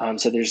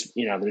 So there's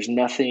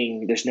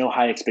no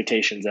high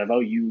expectations of,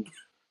 you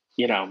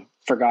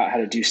forgot how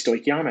to do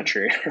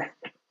stoichiometry.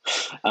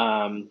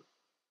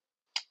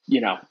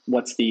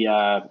 What's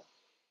the,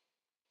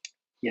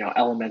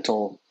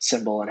 elemental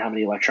symbol and how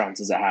many electrons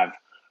does it have?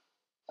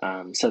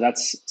 So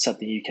that's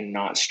something you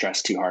cannot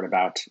stress too hard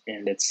about.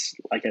 And it's,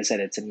 like I said,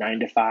 it's a 9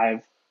 to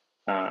 5.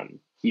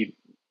 You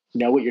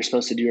know what you're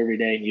supposed to do every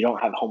day, and you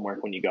don't have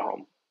homework when you go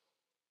home.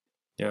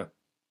 Yeah.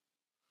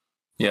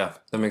 Yeah,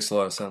 that makes a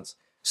lot of sense.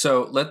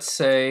 So let's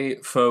say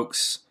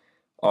folks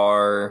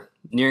are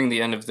nearing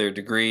the end of their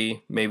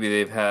degree. Maybe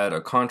they've had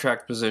a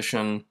contract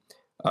position,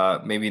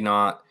 maybe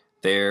not.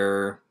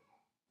 They've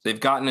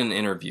gotten an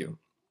interview.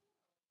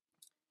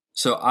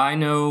 So I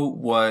know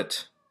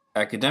what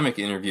academic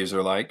interviews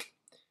are like,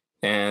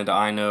 and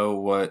I know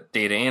what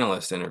data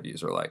analyst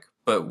interviews are like.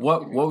 But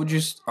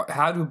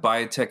how do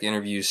biotech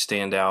interviews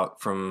stand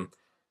out from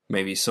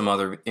maybe some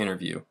other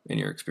interview in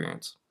your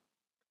experience?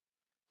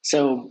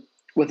 So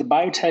with a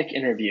biotech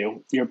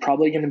interview, you're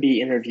probably going to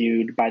be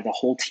interviewed by the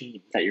whole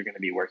team that you're going to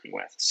be working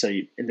with.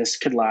 And this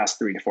could last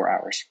 3 to 4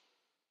 hours.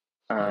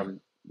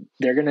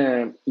 They're going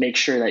to make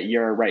sure that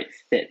you're a right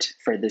fit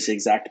for this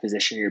exact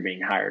position you're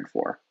being hired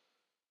for.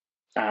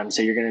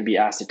 So you're going to be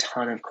asked a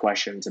ton of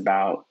questions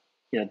about,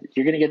 you're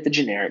going to get the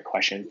generic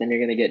questions, then you're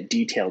going to get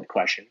detailed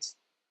questions.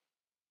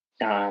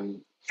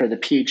 For the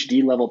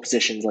PhD level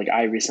positions, like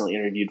I recently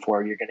interviewed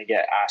for, you're going to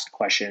get asked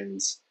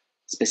questions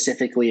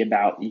specifically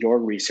about your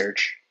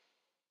research,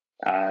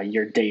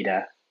 your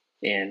data,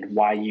 and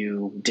why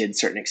you did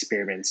certain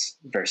experiments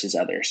versus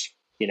others,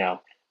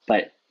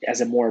 But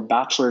as a more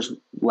bachelor's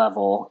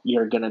level,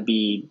 you're going to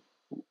be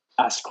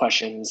asked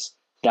questions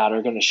that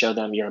are going to show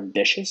them you're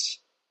ambitious,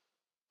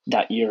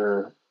 that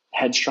you're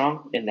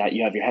headstrong, and that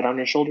you have your head on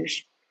your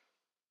shoulders,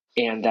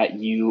 and that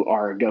you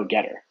are a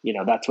go-getter.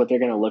 That's what they're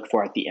going to look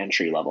for at the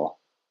entry level.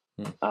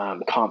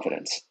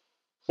 Confidence.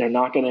 They're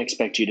not going to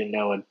expect you to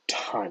know a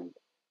ton.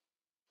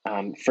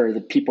 For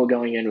the people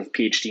going in with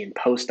PhD and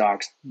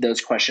postdocs,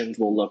 those questions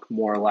will look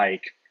more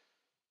like,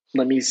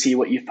 let me see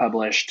what you've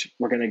published.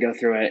 We're going to go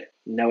through it,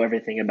 know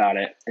everything about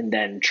it, and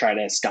then try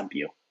to stump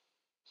you.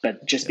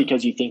 But just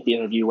because you think the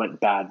interview went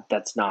bad,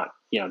 that's not,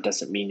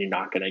 doesn't mean you're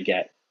not going to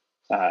get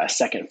a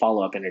second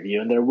follow-up interview.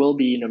 And there will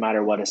be, no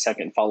matter what, a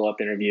second follow-up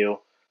interview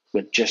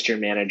with just your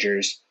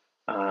managers.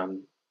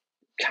 Kind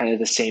of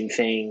the same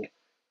thing,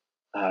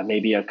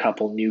 maybe a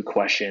couple new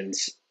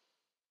questions,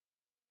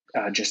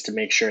 just to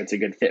make sure it's a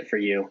good fit for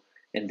you.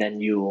 And then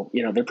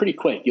they're pretty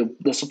quick.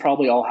 This will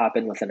probably all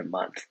happen within a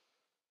month.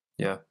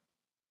 Yeah.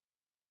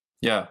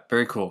 Yeah,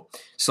 very cool.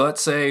 So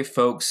let's say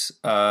folks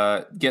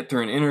get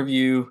through an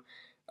interview,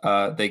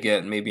 they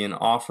get maybe an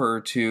offer or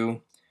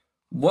two.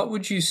 What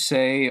would you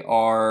say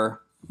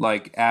are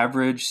like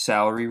average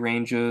salary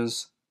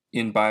ranges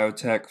in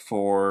biotech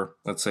for,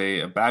 let's say,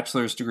 a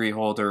bachelor's degree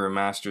holder, a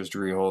master's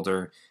degree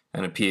holder,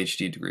 and a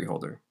PhD degree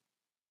holder?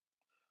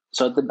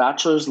 So at the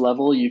bachelor's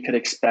level, you could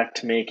expect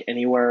to make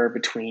anywhere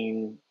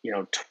between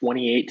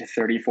 $28 to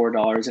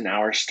 $34 an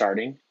hour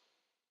starting.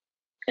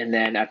 And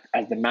then at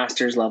the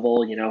master's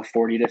level,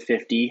 40 to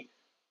 50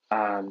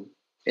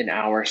 an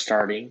hour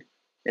starting.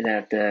 And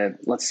then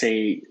let's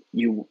say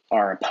you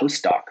are a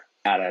postdoc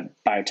at a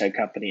biotech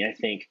company, I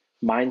think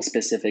mine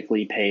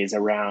specifically pays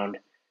around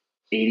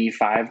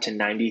 85 to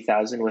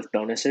 90,000 with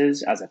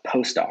bonuses as a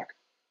postdoc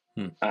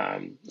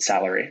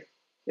salary,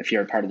 if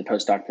you're a part of the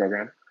postdoc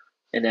program.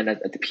 And then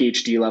at the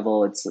PhD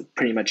level, it's like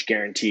pretty much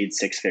guaranteed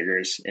 6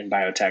 figures in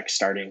biotech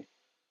starting.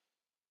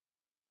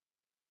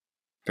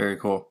 Very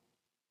cool.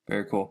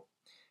 Very cool.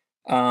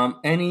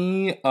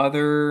 Any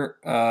other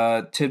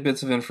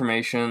tidbits of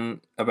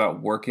information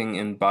about working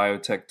in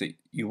biotech that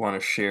you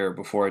want to share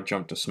before I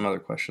jump to some other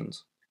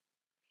questions?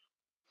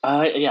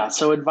 Yeah.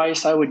 So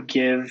advice I would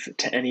give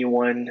to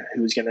anyone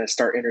who's going to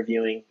start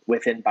interviewing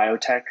within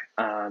biotech,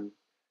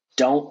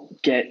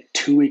 don't get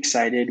too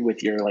excited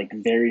with your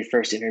very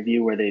first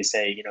interview where they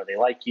say, they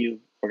like you,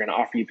 we're going to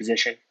offer you a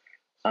position.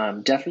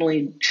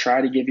 definitely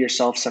try to give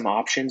yourself some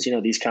options.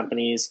 These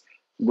companies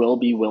will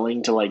be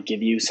willing to like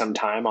give you some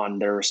time on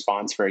their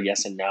response for a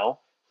yes and no.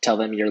 Tell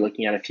them you're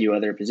looking at a few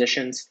other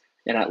positions,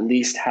 and at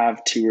least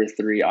have 2 or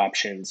 3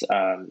 options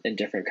in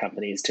different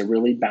companies to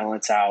really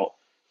balance out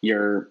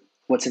your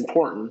what's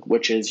important,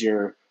 which is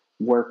your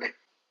work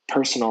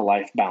personal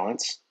life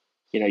balance.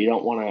 You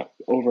don't want to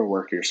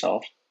overwork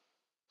yourself,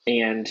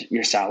 and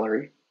your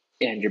salary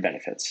and your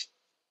benefits.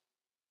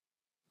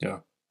 Yeah.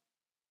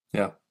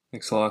 Yeah.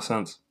 Makes a lot of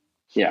sense.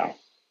 Yeah.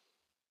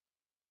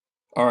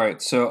 All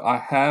right. So I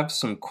have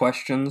some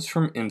questions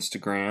from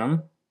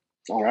Instagram.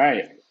 All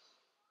right.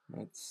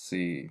 Let's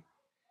see.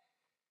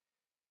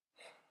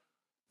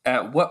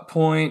 At what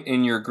point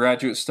in your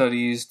graduate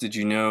studies did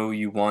you know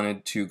you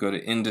wanted to go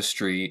to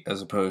industry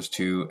as opposed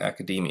to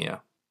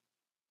academia?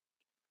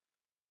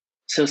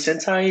 So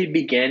since I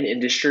began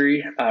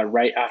industry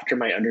right after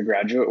my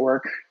undergraduate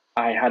work,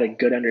 I had a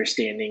good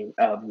understanding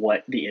of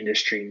what the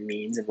industry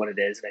means and what it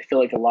is. And I feel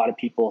like a lot of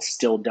people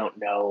still don't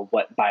know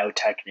what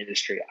biotech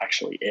industry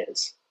actually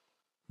is.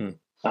 Hmm.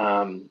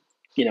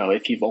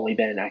 If you've only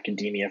been in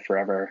academia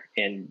forever,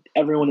 and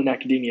everyone in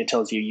academia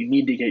tells you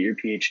need to get your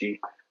PhD,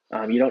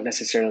 you don't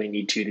necessarily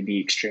need to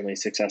be extremely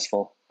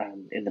successful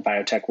in the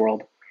biotech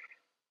world.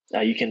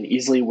 You can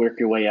easily work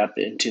your way up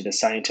into the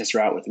scientist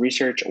route with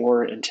research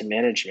or into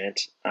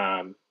management.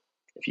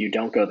 If you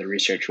don't go the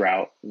research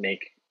route,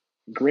 make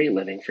great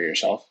living for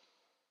yourself.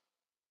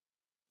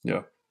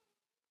 Yeah.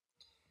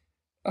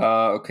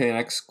 Okay,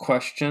 next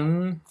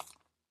question.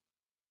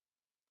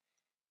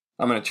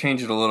 I'm going to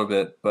change it a little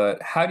bit,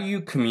 but how do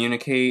you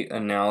communicate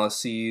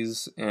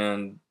analyses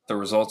and the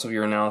results of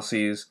your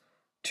analyses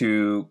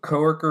to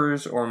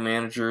coworkers or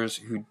managers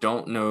who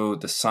don't know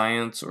the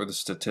science or the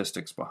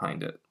statistics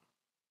behind it?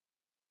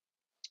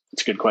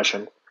 It's a good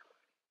question.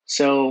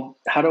 So,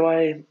 how do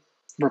I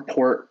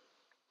report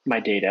my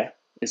data?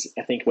 Is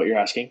I think what you're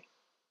asking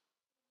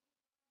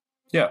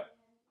Yeah.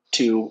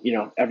 to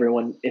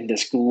everyone in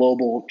this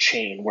global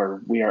chain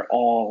where we are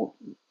all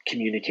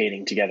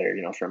communicating together.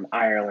 From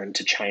Ireland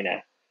to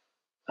China.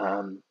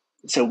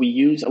 So we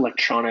use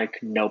electronic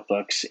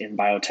notebooks in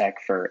biotech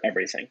for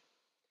everything.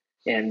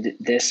 And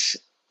this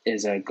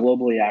is a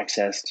globally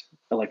accessed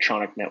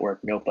electronic network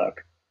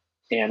notebook.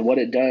 And what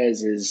it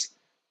does is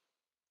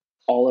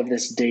all of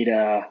this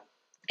data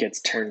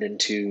gets turned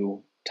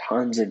into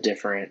tons of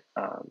different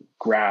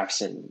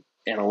graphs and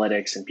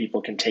analytics, and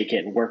people can take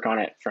it and work on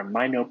it from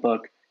my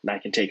notebook, and I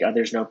can take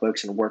others'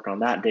 notebooks and work on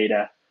that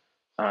data.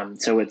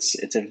 So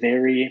it's a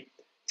very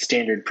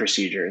standard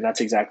procedure, and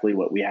that's exactly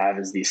what we have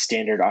is these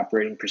standard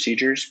operating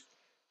procedures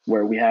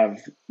where we have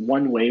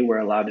one way we're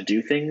allowed to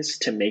do things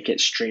to make it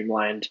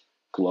streamlined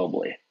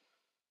globally.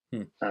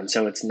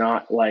 So it's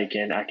not like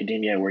in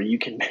academia where you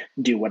can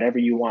do whatever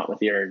you want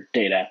with your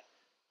data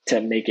to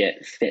make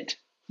it fit.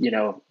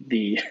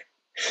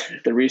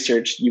 The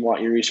research, you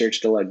want your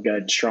research to look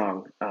good,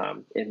 strong.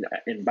 In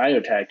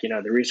biotech,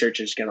 the research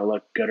is going to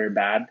look good or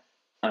bad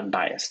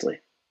unbiasedly.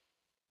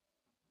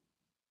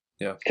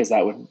 Yeah. Because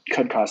that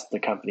could cost the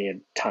company a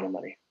ton of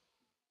money.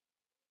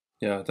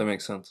 Yeah, that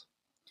makes sense.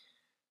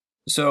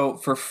 So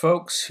for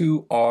folks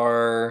who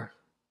are,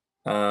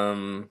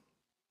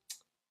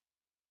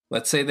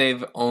 let's say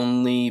they've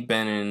only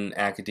been in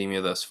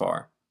academia thus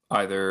far,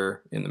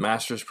 either in the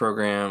master's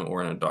program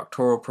or in a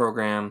doctoral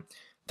program,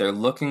 they're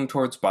looking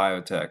towards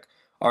biotech.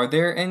 Are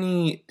there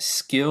any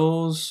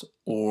skills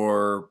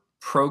or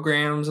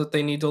programs that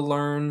they need to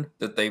learn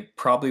that they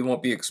probably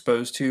won't be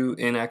exposed to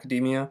in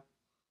academia?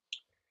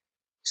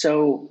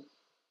 So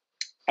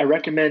I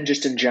recommend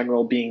just in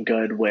general being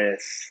good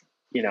with,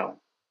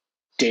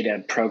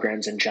 data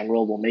programs in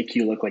general will make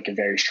you look like a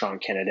very strong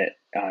candidate,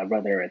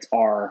 whether it's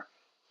R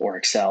or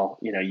Excel.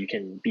 You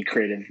can be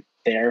creative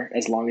there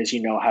as long as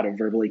you know how to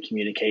verbally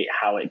communicate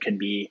how it could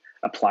be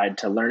applied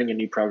to learning a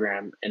new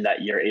program and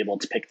that you're able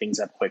to pick things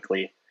up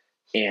quickly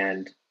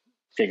and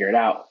figure it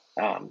out.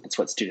 That's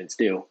what students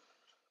do.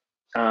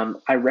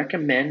 I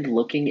recommend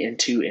looking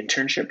into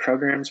internship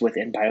programs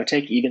within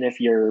biotech, even if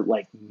you're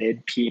like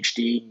mid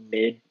PhD,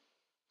 mid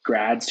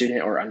grad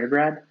student, or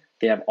undergrad.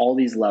 They have all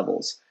these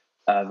levels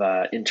of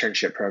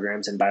internship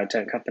programs in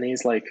biotech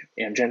companies like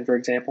Amgen, for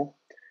example,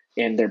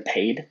 and they're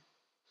paid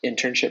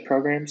internship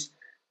programs.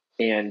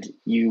 And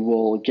you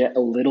will get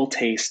a little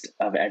taste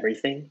of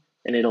everything,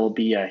 and it'll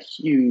be a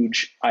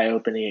huge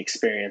eye-opening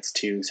experience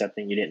to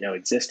something you didn't know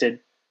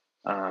existed.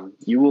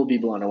 You will be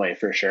blown away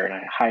for sure, and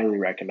I highly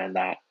recommend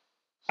that.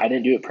 I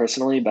didn't do it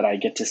personally, but I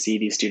get to see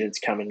these students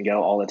come and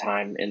go all the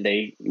time, and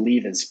they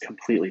leave as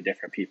completely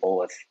different people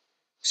with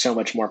so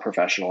much more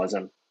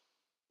professionalism.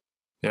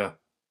 Yeah.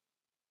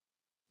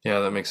 Yeah,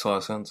 that makes a lot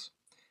of sense.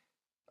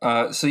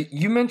 So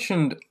you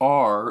mentioned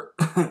R,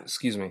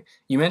 excuse me.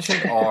 You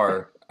mentioned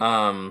R,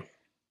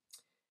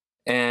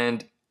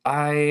 and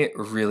I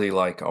really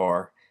like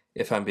R,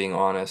 if I'm being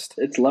honest.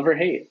 It's love or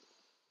hate.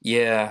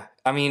 Yeah,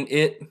 I mean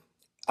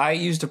I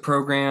used a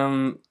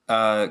program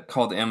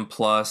called M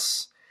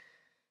Plus.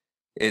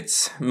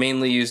 It's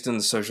mainly used in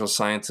the social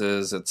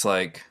sciences. It's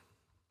like,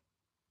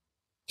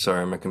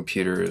 sorry, my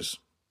computer is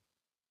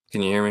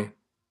Can you hear me?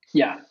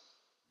 Yeah.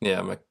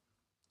 Yeah, my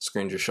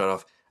screen just shut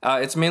off.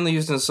 It's mainly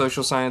used in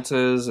social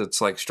sciences.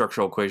 It's like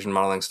structural equation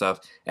modeling stuff.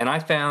 And I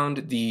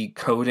found the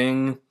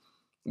coding,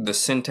 the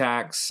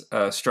syntax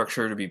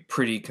structure to be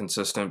pretty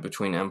consistent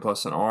between M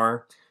plus and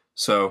R.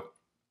 So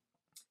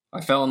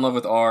I fell in love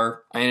with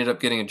R. I ended up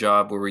getting a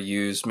job where we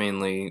used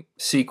mainly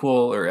SQL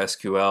or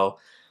SQL,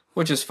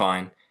 which is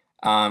fine.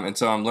 And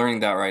so I'm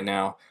learning that right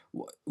now.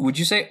 Would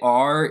you say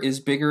R is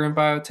bigger in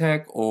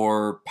biotech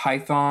or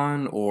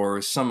Python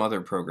or some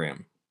other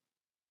program?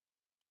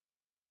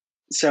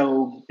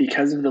 So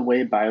because of the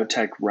way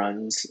biotech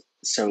runs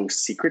so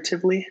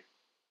secretively,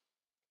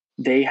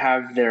 they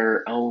have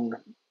their own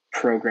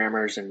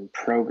programmers and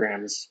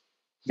programs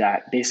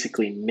that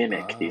basically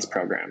mimic these Ah,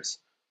 programs.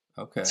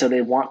 okay. So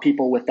they want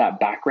people with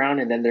that background,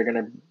 and then they're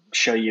going to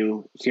show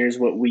you, here's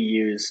what we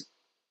use,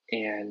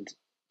 and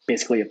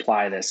basically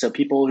apply this. So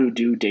people who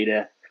do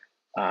data,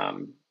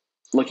 um,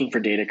 looking for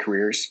data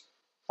careers,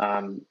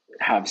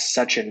 have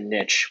such a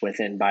niche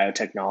within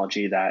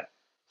biotechnology that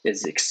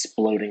is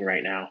exploding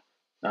right now.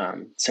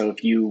 So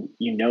if you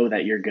know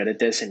that you're good at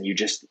this and you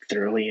just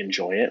thoroughly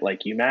enjoy it,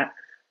 like you, Matt,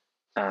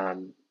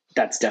 um,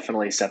 that's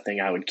definitely something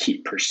I would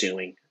keep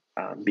pursuing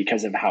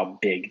because of how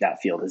big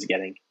that field is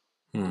getting.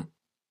 Hmm.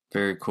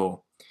 Very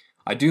cool.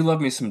 I do love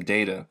me some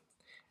data.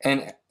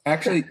 And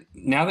actually,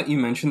 now that you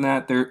mentioned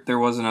that, there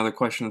was another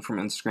question from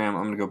Instagram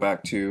I'm going to go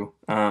back to.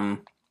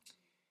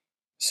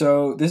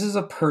 So this is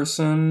a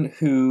person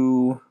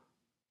who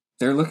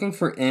they're looking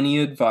for any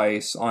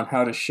advice on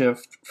how to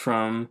shift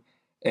from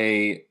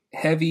a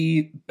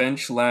heavy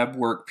bench lab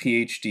work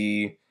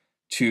PhD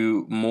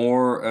to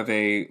more of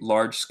a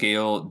large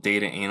scale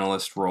data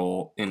analyst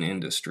role in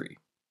industry.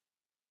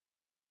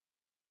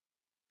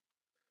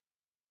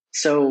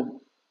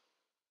 So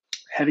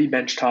heavy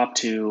benchtop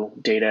to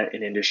data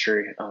in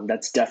industry,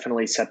 that's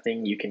definitely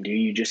something you can do.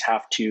 You just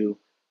have to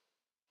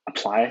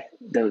apply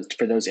those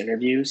for those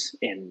interviews,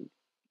 and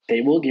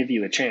they will give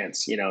you a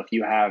chance, if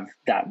you have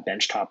that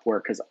benchtop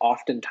work, because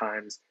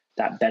oftentimes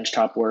that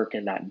benchtop work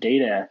and that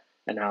data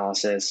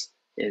analysis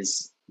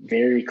is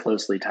very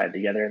closely tied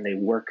together, and they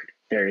work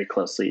very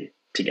closely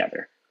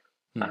together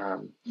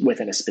Hmm.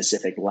 within a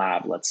specific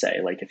lab. Let's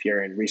say, like if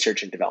you're in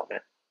research and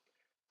development,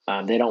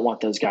 they don't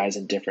want those guys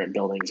in different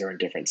buildings or in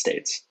different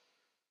states.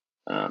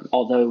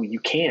 Although you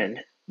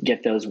can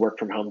get those work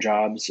from home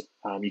jobs,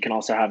 you can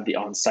also have the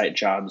on site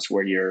jobs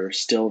where you're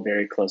still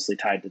very closely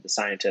tied to the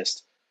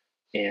scientist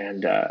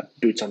and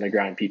boots on the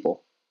ground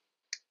people.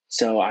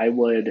 So I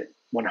would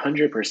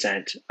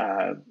 100%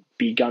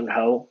 be gung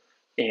ho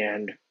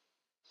and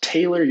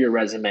tailor your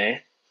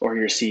resume or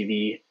your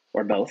CV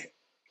or both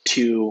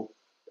to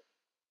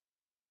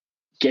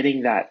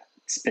getting that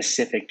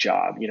specific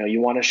job.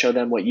 You want to show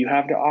them what you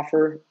have to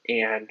offer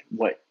and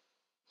what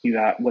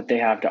they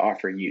have to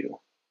offer you.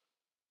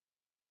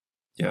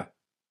 Yeah.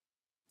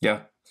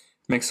 Yeah.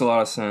 Makes a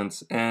lot of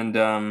sense. And,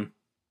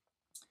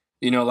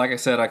 like I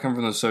said, I come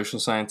from the social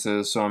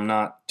sciences, so I'm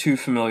not too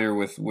familiar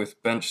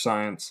with bench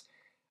science.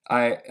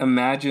 I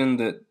imagine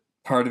that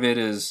part of it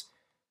is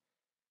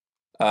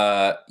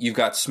you've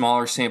got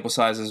smaller sample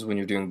sizes when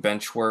you're doing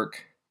bench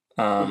work.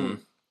 Mm-hmm.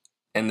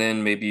 And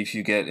then maybe if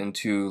you get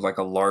into like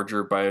a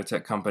larger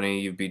biotech company,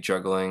 you'd be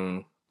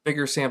juggling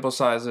bigger sample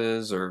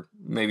sizes, or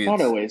maybe Not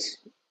it's, always.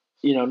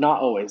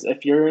 Not always.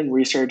 If you're in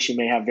research, you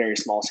may have very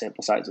small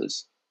sample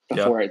sizes yeah,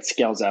 before it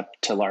scales up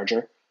to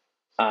larger.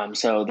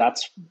 So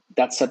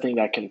that's something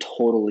that can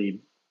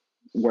totally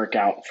work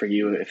out for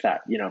you if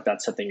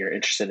that's something you're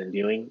interested in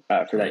doing for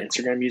that very cool.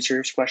 Instagram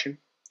user's question.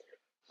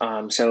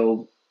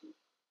 So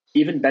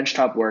even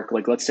benchtop work,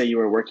 like let's say you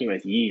were working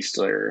with yeast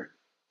or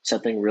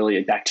something really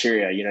like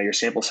bacteria, your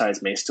sample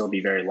size may still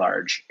be very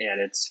large, and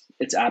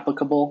it's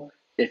applicable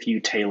if you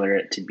tailor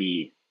it to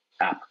be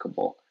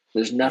applicable.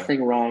 There's Yeah,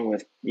 nothing wrong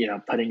with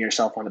putting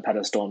yourself on a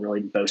pedestal and really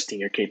boasting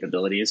your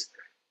capabilities,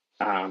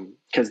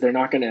 because they're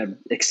not going to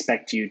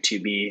expect you to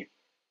be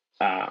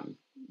um,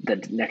 the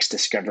next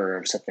discoverer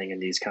of something in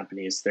these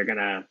companies. They're going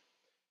to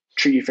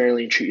treat you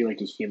fairly and treat you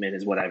like a human,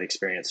 is what I've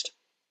experienced.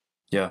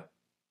 yeah,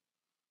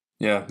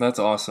 yeah. That's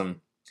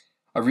awesome.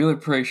 I really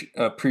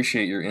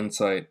appreciate your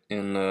insight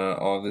in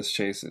all of this,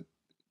 Chase. It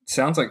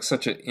sounds like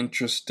such an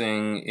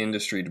interesting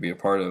industry to be a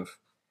part of.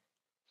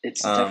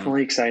 It's Um,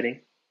 definitely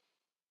exciting.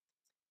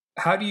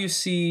 how do you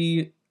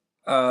see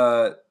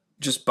uh,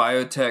 just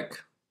biotech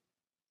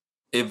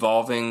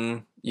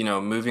evolving,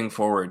 moving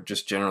forward,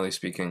 just generally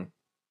speaking?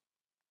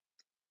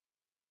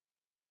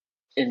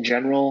 In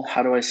general,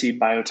 how do I see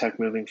biotech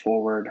moving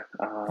forward?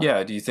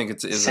 Yeah, do you think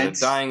is it a Since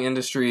dying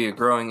industry, a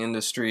growing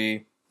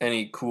industry?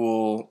 Any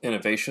cool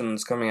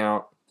innovations coming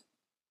out?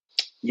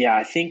 Yeah,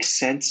 I think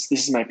since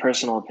this is my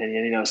personal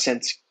opinion,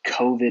 since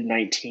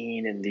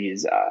COVID-19 and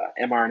these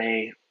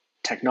mRNA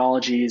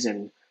technologies,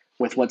 and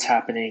with what's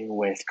happening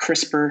with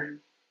CRISPR,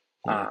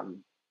 Hmm.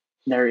 um,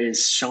 there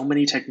is so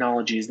many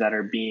technologies that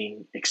are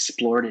being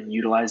explored and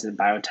utilized in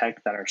biotech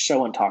that are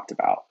so untalked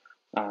about.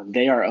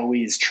 They are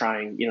always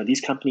trying,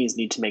 these companies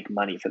need to make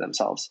money for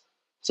themselves.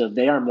 So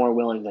they are more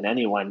willing than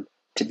anyone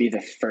to be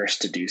the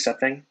first to do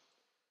something.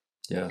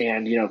 Yeah.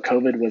 And,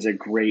 COVID was a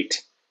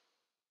great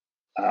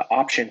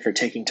option for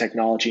taking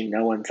technology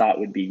no one thought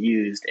would be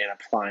used and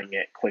applying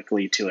it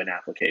quickly to an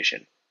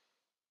application.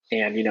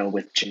 And,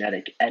 with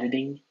genetic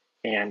editing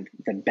and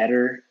the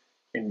better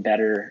and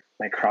better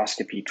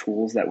microscopy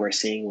tools that we're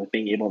seeing with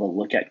being able to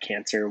look at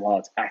cancer while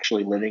it's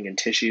actually living in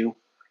tissue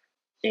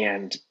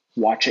and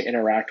watch it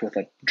interact with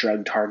a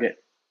drug target,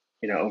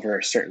 over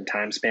a certain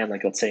time span,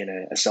 like let's say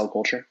in a cell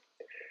culture,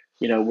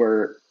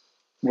 we're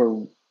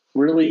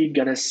really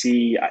going to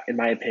see, in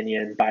my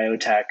opinion,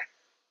 biotech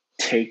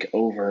take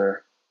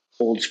over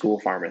old school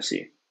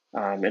pharmacy.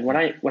 And when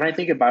I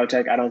think of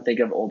biotech, I don't think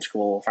of old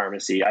school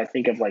pharmacy. I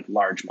think of like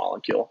large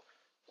molecule.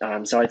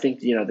 So I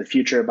think, the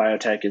future of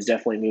biotech is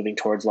definitely moving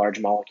towards large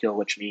molecule,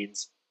 which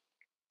means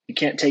you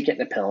can't take it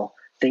in a pill.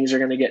 Things are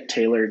going to get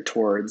tailored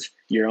towards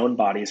your own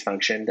body's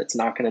function. That's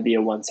not going to be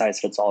a one size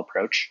fits all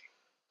approach.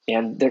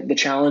 And the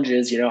challenge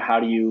is, how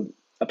do you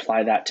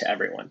apply that to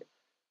everyone?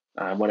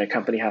 When a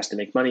company has to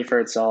make money for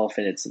itself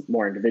and it's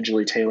more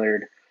individually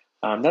tailored,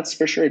 that's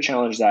for sure a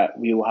challenge that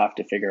we will have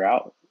to figure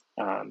out.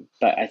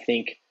 But I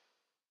think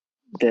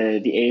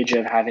the age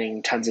of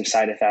having tons of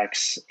side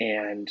effects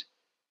and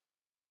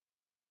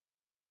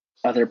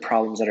other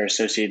problems that are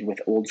associated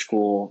with old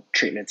school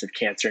treatments of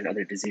cancer and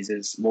other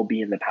diseases will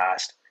be in the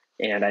past.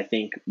 And I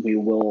think we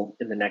will,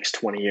 in the next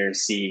 20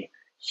 years, see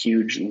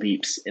huge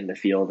leaps in the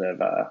field of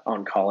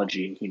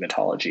oncology and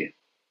hematology.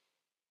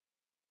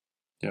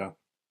 Yeah.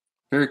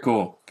 Very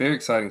cool. Very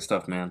exciting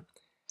stuff, man.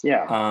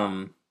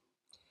 Yeah.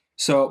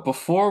 So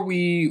before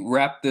we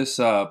wrap this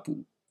up,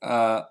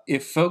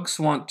 if folks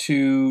want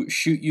to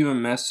shoot you a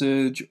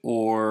message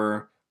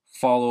or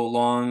follow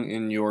along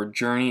in your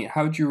journey,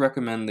 how would you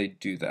recommend they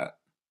do that?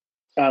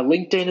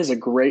 LinkedIn is a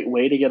great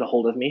way to get a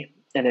hold of me.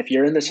 And if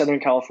you're in the Southern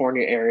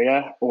California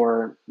area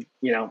or,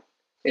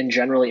 in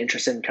generally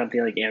interested in a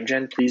company like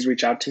Amgen, please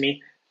reach out to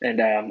me. And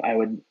I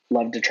would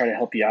love to try to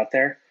help you out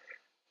there.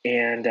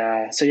 And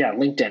so, yeah,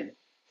 LinkedIn.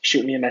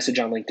 Shoot me a message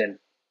on LinkedIn.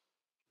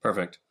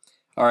 Perfect.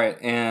 All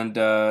right. And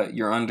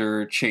you're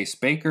under Chase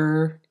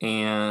Baker,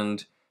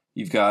 and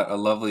you've got a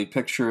lovely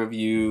picture of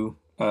you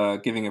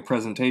giving a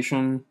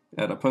presentation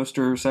at a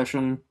poster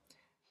session.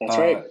 That's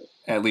right.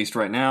 At least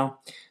right now.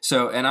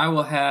 So, and I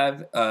will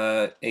have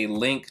a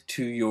link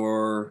to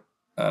your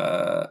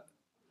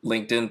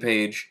LinkedIn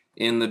page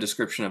in the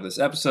description of this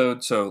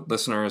episode. So,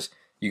 listeners,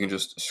 you can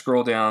just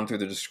scroll down through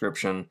the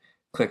description,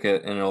 click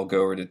it, and it'll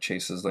go over to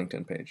Chase's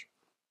LinkedIn page.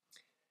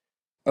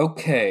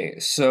 Okay,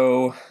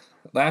 so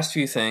last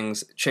few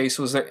things. Chase,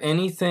 was there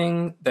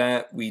anything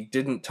that we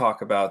didn't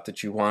talk about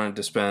that you wanted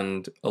to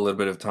spend a little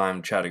bit of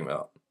time chatting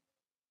about?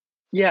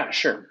 Yeah,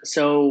 sure.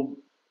 So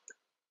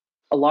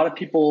a lot of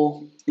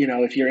people,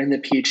 if you're in the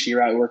PhD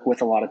route, I work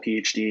with a lot of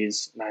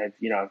PhDs, and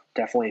I've,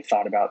 definitely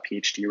thought about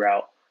PhD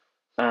route.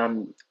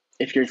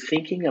 If you're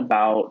thinking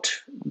about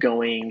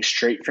going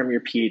straight from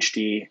your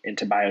PhD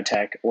into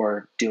biotech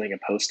or doing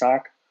a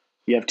postdoc,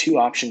 you have two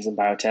options in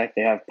biotech.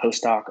 They have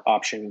postdoc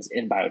options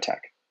in biotech,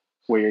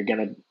 where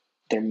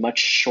they're much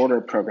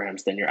shorter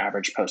programs than your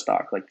average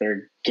postdoc. Like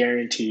they're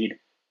guaranteed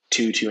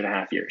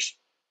 2.5 years.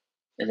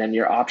 And then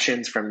your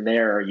options from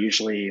there are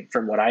usually,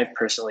 from what I've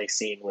personally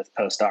seen with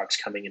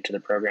postdocs coming into the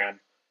program,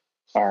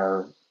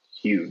 are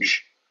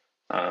huge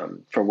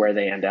for where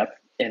they end up.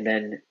 And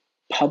then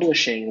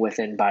publishing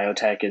within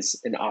biotech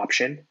is an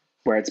option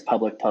where it's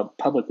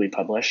publicly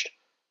published.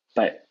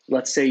 But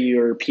let's say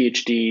your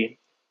PhD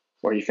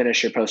or you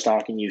finish your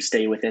postdoc and you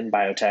stay within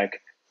biotech,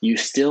 you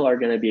still are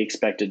going to be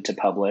expected to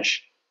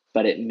publish,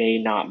 but it may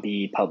not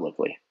be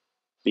publicly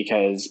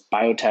because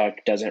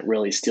biotech doesn't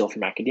really steal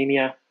from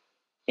academia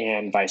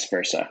and vice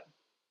versa.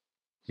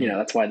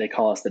 That's why they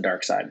call us the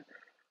dark side.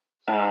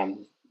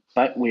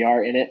 But we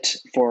are in it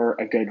for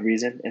a good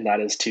reason, and that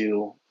is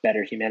to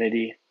better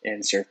humanity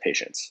and serve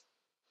patients.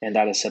 And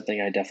that is something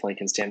I definitely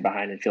can stand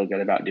behind and feel good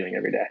about doing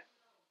every day.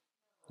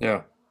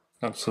 Yeah,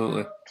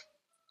 absolutely.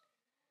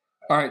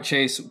 All right,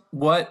 Chase,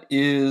 what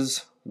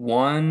is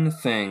one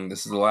thing,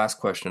 this is the last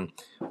question,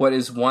 what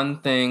is one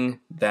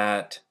thing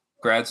that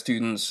grad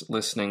students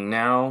listening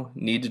now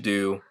need to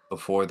do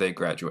before they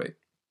graduate?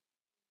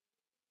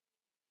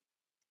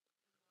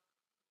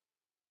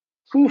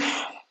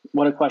 Oof,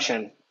 what a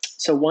question.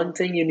 So one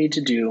thing you need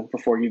to do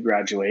before you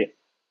graduate,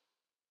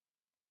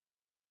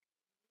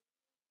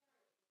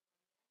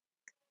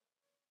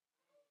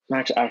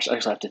 actually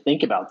have to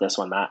think about this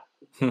one, Matt.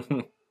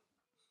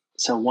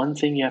 So one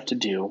thing you have to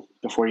do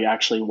before you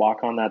actually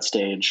walk on that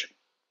stage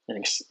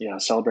and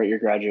celebrate your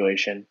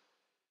graduation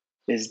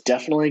is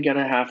definitely going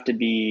to have to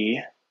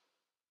be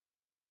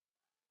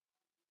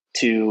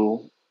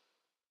to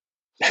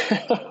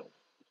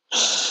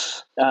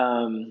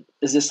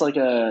is this like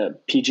a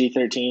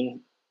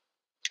PG-13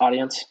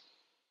 audience?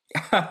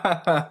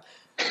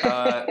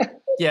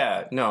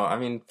 Yeah, no, I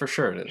mean, for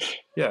sure it is.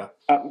 Yeah.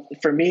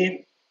 For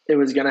me, it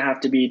was going to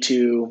have to be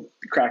to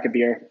crack a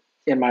beer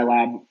in my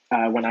lab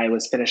when I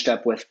was finished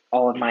up with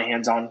all of my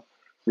hands-on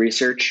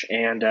research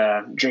and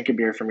drink a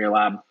beer from your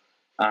lab.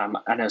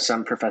 I know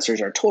some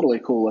professors are totally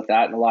cool with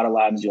that. In a lot of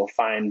labs, you'll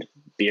find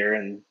beer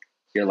in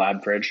your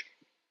lab fridge.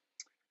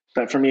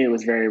 But for me, it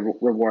was very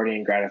rewarding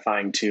and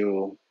gratifying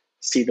to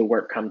see the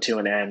work come to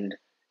an end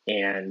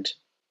and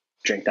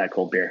drink that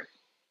cold beer.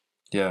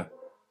 Yeah.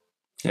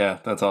 Yeah,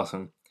 that's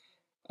awesome.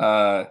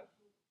 There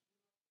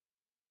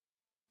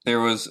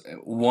was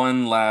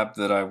one lab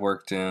that I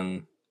worked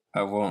in.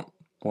 I won't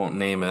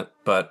name it,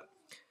 but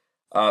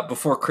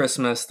before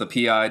Christmas, the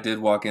PI did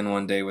walk in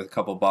one day with a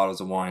couple bottles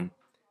of wine,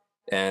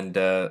 and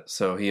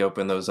so he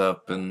opened those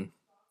up, and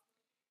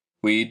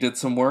we did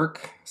some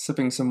work,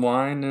 sipping some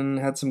wine, and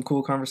had some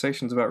cool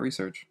conversations about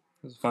research.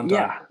 It was a fun time.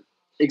 Yeah,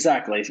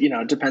 exactly.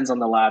 It depends on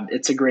the lab.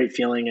 It's a great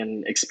feeling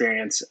and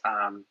experience.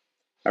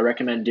 I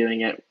recommend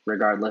doing it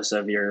regardless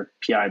of your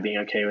PI being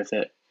okay with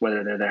it,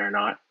 whether they're there or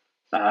not.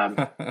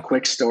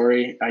 Quick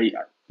story: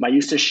 I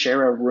used to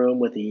share a room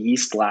with a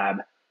yeast lab,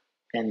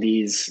 and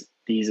these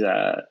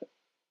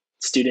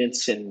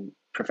students and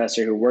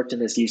professor who worked in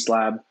this yeast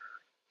lab,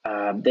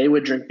 they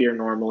would drink beer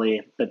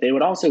normally, but they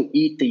would also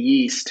eat the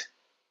yeast,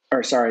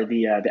 or sorry,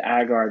 the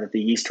agar that the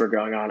yeast were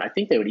growing on. I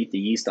think they would eat the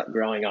yeast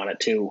growing on it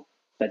too.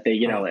 But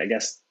they, I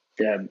guess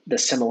the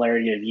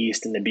similarity of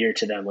yeast in the beer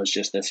to them was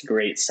just this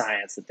great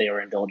science that they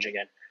were indulging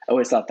in. I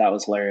always thought that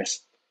was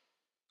hilarious.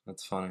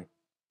 That's funny.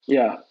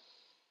 Yeah.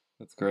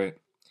 That's great.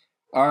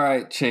 All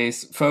right,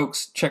 Chase.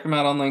 Folks, check him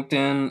out on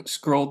LinkedIn.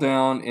 Scroll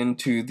down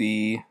into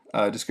the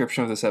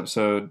description of this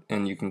episode,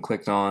 and you can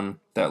click on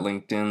that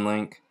LinkedIn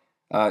link.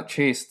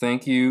 Chase,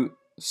 thank you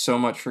so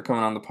much for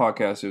coming on the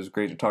podcast. It was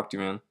great to talk to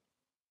you, man.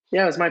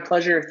 Yeah, it was my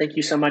pleasure. Thank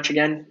you so much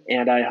again.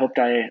 And I hoped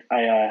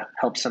I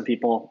helped some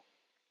people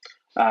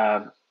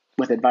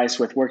with advice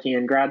with working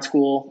in grad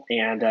school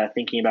and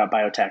thinking about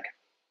biotech.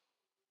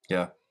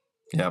 Yeah.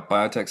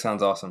 Biotech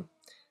sounds awesome.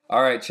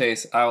 All right,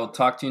 Chase. I will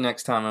talk to you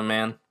next time, my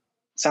man.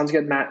 Sounds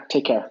good, Matt.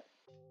 Take care.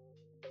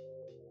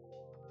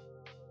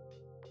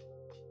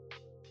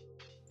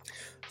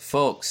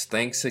 Folks,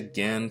 thanks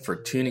again for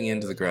tuning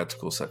into the Grad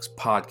School Sucks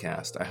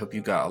podcast. I hope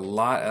you got a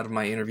lot out of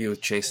my interview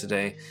with Chase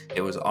today.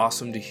 It was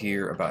awesome to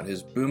hear about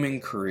his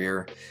booming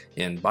career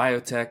in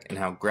biotech and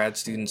how grad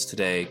students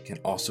today can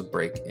also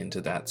break into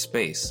that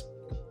space.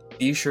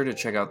 Be sure to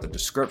check out the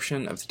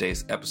description of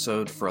today's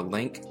episode for a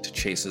link to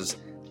Chase's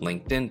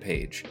LinkedIn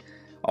page.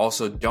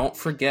 Also, don't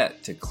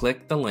forget to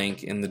click the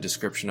link in the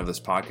description of this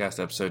podcast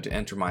episode to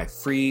enter my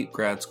free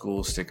grad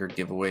school sticker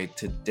giveaway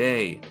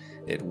today.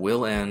 It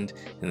will end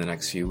in the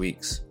next few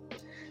weeks.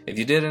 If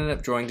you did end up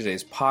enjoying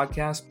today's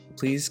podcast,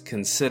 please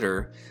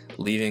consider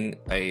leaving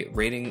a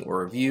rating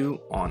or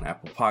review on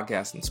Apple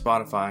Podcasts and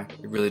Spotify.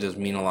 It really does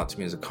mean a lot to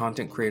me as a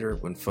content creator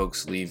when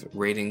folks leave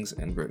ratings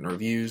and written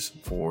reviews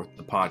for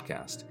the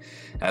podcast.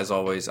 As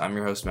always, I'm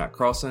your host, Matt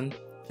Carlson,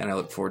 and I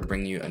look forward to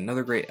bringing you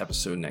another great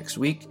episode next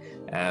week.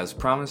 As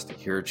promised,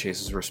 here are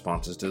Chase's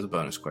responses to the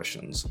bonus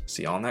questions.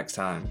 See y'all next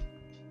time.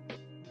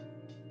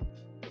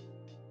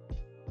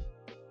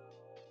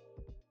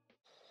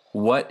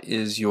 What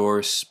is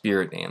your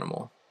spirit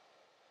animal?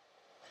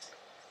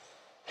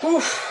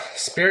 Whew,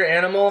 spirit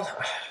animal?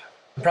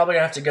 I'm probably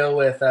going to have to go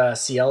with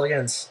C.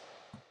 elegans.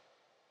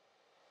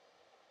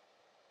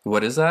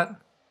 What is that? I'm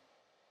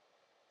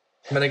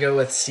going to go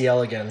with C.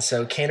 elegans.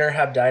 So Caner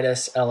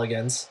habditis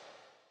elegans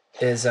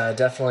is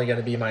definitely going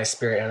to be my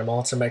spirit animal.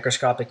 It's a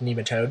microscopic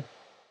nematode.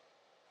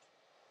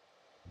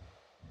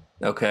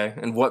 Okay,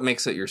 and what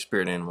makes it your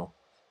spirit animal?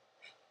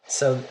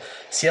 So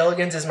C.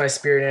 elegans is my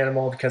spirit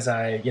animal because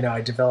I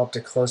developed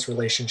a close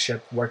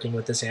relationship working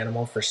with this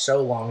animal for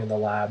so long in the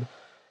lab.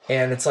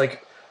 And it's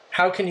like,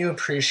 how can you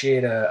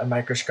appreciate a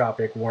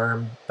microscopic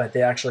worm, but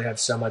they actually have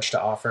so much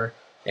to offer?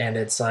 And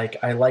it's like,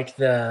 I like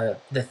the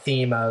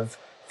theme of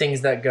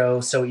things that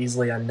go so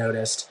easily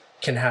unnoticed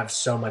can have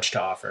so much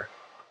to offer.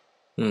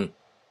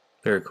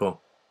 Very cool.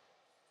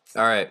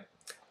 All right.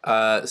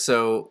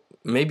 So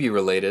maybe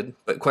related,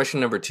 but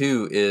question number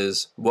 2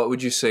 is, what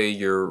would you say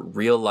your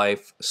real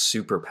life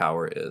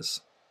superpower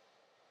is?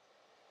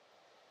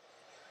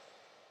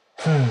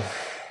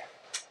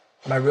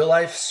 My real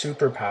life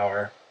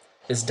superpower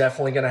is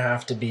definitely going to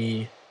have to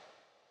be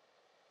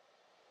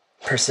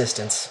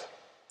persistence.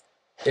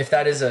 If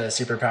that is a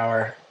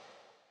superpower.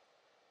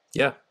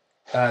 Yeah.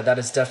 That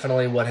is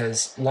definitely what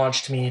has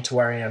launched me to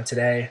where I am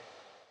today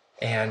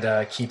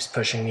and keeps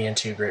pushing me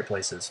into great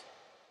places.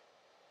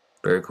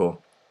 Very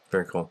cool.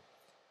 Very cool.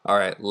 All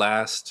right,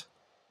 last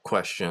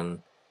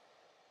question.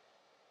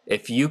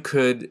 If you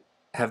could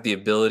have the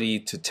ability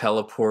to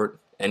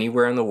teleport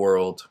anywhere in the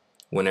world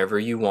whenever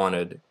you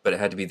wanted, but it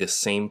had to be the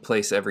same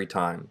place every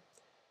time,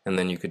 and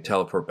then you could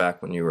teleport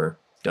back when you were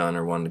done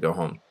or wanted to go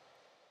home,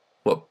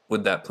 what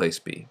would that place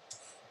be?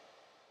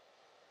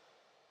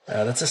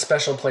 That's a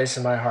special place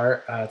in my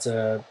heart. It's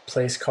a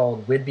place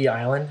called Whidbey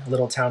Island, a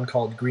little town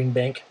called Green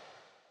Bank.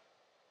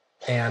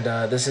 And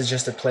this is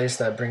just a place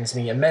that brings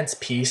me immense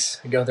peace.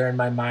 I go there in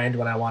my mind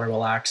when I want to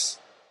relax.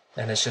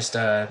 And it's just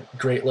a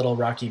great little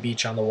rocky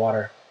beach on the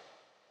water.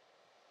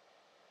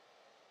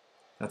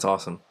 That's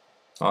awesome.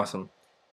 Awesome.